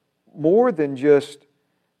was more than just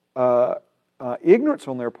ignorance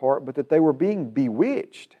on their part, but that they were being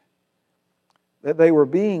bewitched, that they were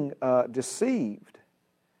being deceived,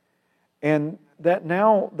 and that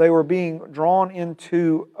now they were being drawn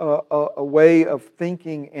into a way of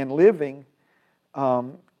thinking and living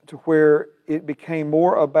to where it became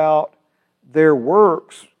more about their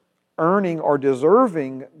works earning or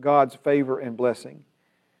deserving God's favor and blessing.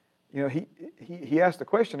 He asked the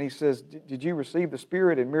question, he says, did you receive the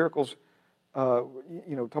Spirit and miracles,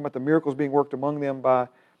 talking about the miracles being worked among them by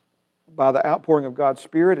the outpouring of God's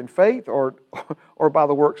Spirit and faith, or by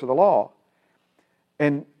the works of the law?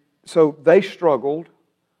 And so they struggled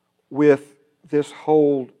with this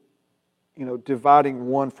whole, dividing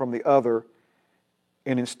one from the other,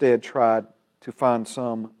 and instead tried to find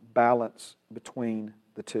some balance between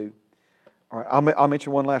the two. All right, I'll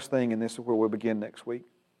mention one last thing, and this is where we'll begin next week.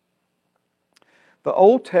 The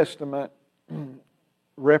Old Testament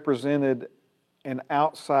represented an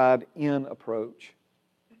outside-in approach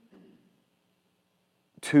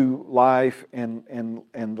to life and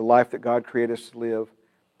the life that God created us to live,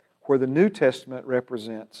 where the New Testament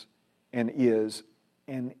represents and is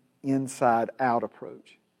an inside-out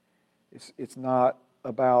approach. It's not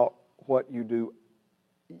about what you do,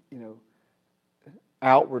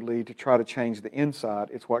 outwardly to try to change the inside.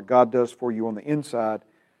 It's what God does for you on the inside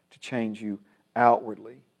to change you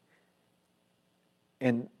outwardly.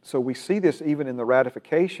 And so we see this even in the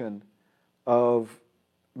ratification of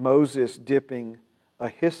Moses dipping a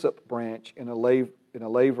hyssop branch in a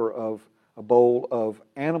laver of a bowl of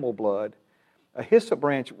animal blood. A hyssop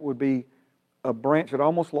branch would be a branch that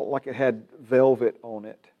almost looked like it had velvet on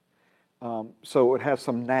it. So it has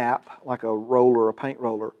some nap, like a roller, a paint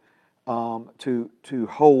roller, to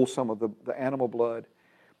hold some of the animal blood.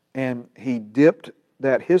 And he dipped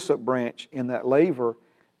that hyssop branch in that laver,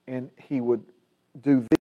 and he would do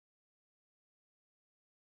this.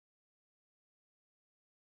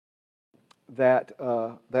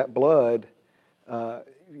 That blood,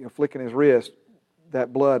 flicking his wrist,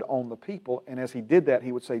 that blood on the people. And as he did that,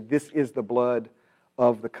 he would say, "This is the blood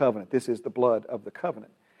of the covenant. This is the blood of the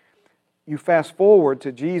covenant." You fast forward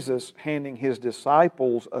to Jesus handing his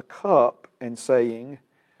disciples a cup and saying,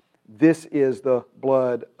 "This is the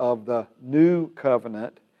blood of the new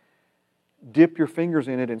covenant. Dip your fingers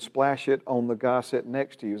in it and splash it on the guy sitting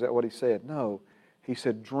next to you." Is that what he said? No. He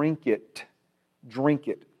said, "Drink it. Drink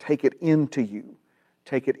it. Take it into you.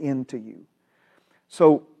 Take it into you."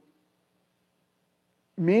 So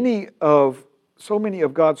many of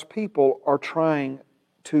God's people are trying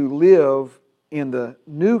to live in the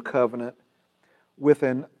new covenant with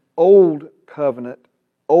an old covenant,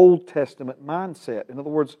 Old Testament mindset. In other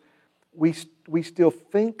words, we still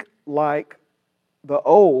think like the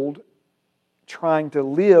old, trying to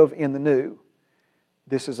live in the new.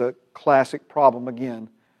 This is a classic problem, again,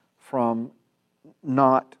 from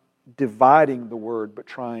not dividing the word, but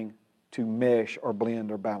trying to mesh or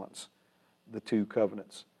blend or balance the two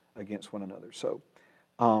covenants against one another. So,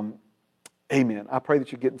 amen. I pray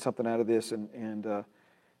that you're getting something out of this, and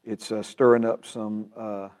it's stirring up some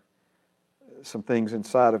things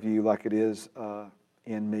inside of you like it is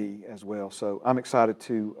in me as well. So I'm excited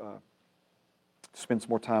to spend some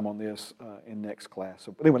more time on this in next class.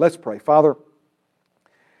 So, but anyway, let's pray. Father,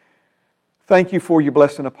 thank you for your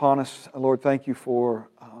blessing upon us. Lord, thank you for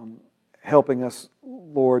helping us,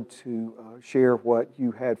 Lord, to share what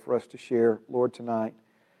you had for us to share, Lord, tonight.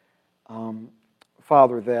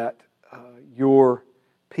 Father, that your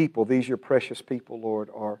people, these your precious people, Lord,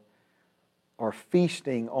 are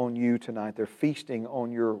feasting on you tonight. They're feasting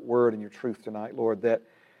on your word and your truth tonight, Lord,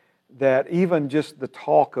 that even just the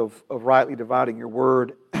talk of rightly dividing your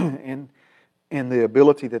word and the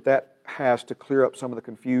ability that has to clear up some of the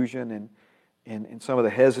confusion and some of the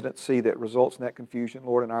hesitancy that results in that confusion,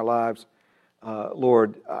 Lord, in our lives,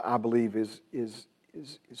 Lord, I believe is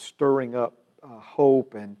stirring up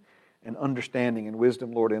hope and understanding and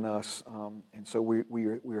wisdom, Lord, in us. And so we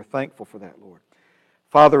are thankful for that, Lord.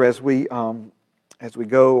 Father, as we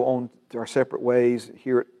go on to our separate ways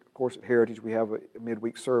here, of course, at Heritage, we have a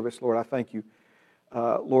midweek service. Lord, I thank you,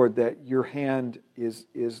 Lord, that your hand is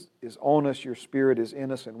on us, your Spirit is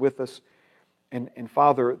in us and with us. And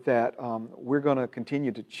Father, that we're going to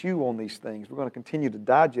continue to chew on these things. We're going to continue to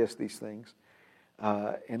digest these things.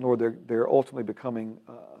 And Lord, they're ultimately becoming,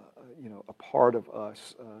 a part of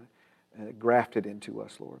us, grafted into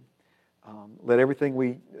us, Lord. Let everything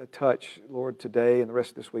we touch, Lord, today and the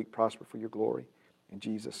rest of this week prosper for your glory. In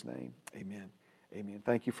Jesus' name, amen. Amen.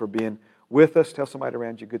 Thank you for being with us. Tell somebody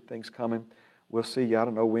around you good things coming. We'll see you, I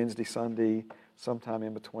don't know, Wednesday, Sunday, sometime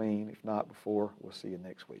in between. If not before, we'll see you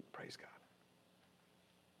next week. Praise God.